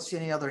 I don't see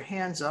any other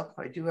hands up.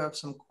 I do have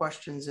some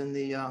questions in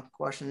the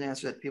question and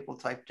answer that people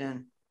typed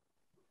in.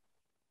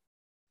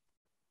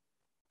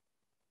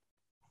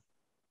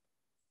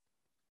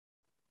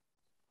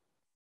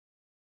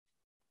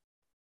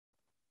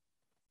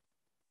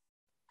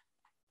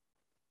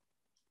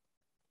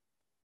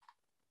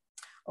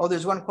 Oh,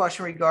 there's one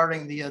question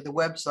regarding the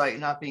website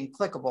not being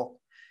clickable.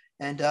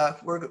 And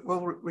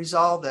we'll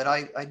resolve that.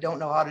 I don't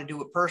know how to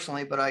do it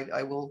personally, but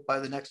I will, by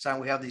the next time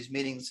we have these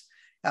meetings,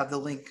 have the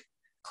link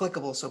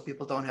clickable so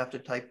people don't have to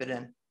type it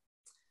in.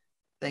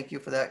 Thank you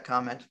for that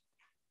comment.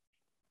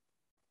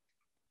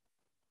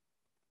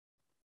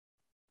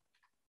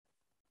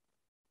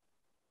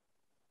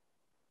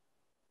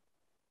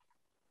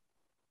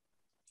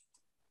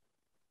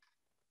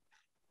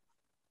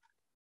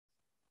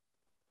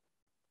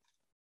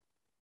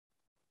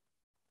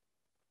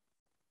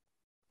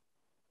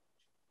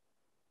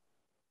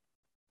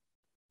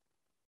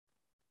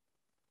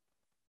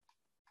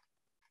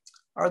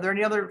 Are there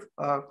any other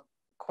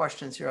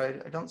questions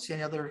here? I don't see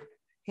any other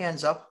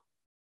hands up.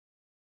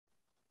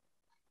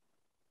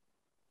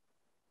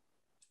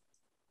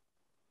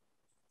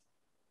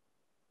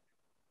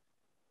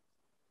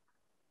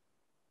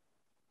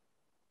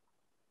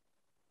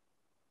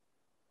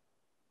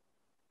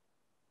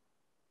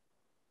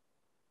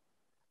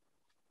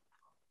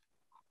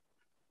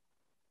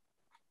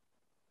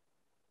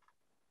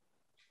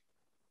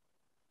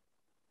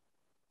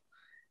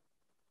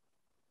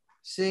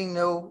 Seeing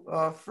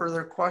no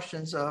further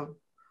questions,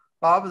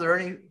 Bob, are there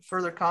any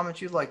further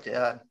comments you'd like to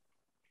add?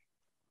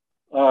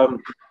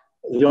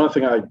 The only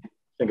thing I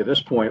think at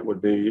this point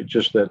would be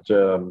just that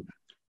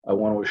I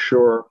want to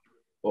assure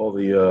all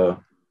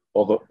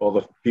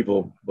the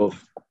people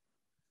both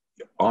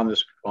on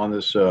this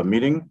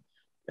meeting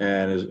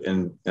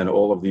and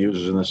all of the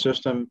users in the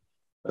system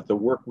that the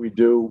work we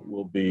do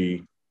will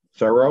be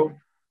thorough,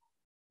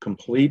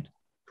 complete,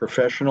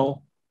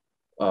 professional,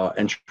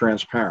 and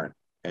transparent.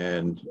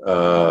 And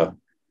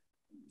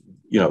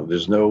you know,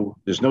 there's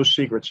no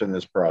secrets in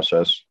this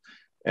process,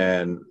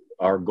 and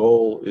our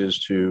goal is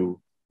to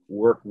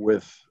work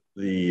with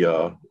the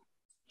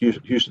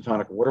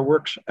Housatonic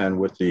Waterworks and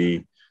with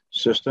the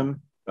system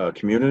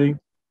community,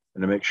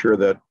 and to make sure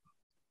that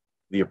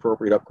the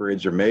appropriate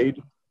upgrades are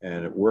made,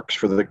 and it works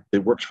for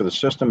the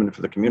system and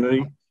for the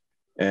community,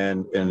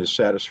 and is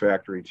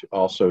satisfactory to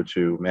also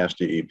to Mass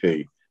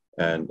DEP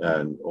and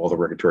all the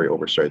regulatory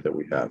oversight that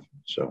we have.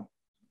 So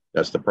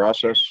that's the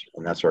process,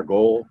 and that's our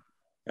goal,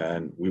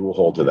 and we will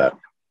hold to that.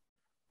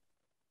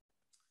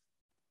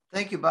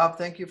 Thank you, Bob.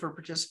 Thank you for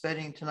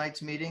participating in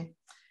tonight's meeting.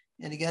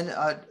 And again,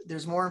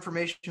 there's more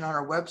information on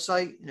our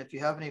website. And if you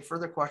have any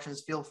further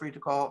questions, feel free to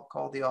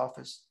call the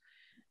office.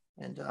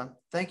 And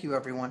thank you,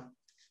 everyone.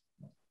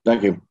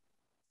 Thank you.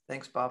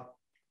 Thanks, Bob.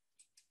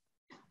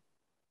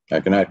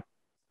 Good night.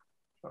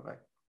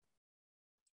 Bye-bye.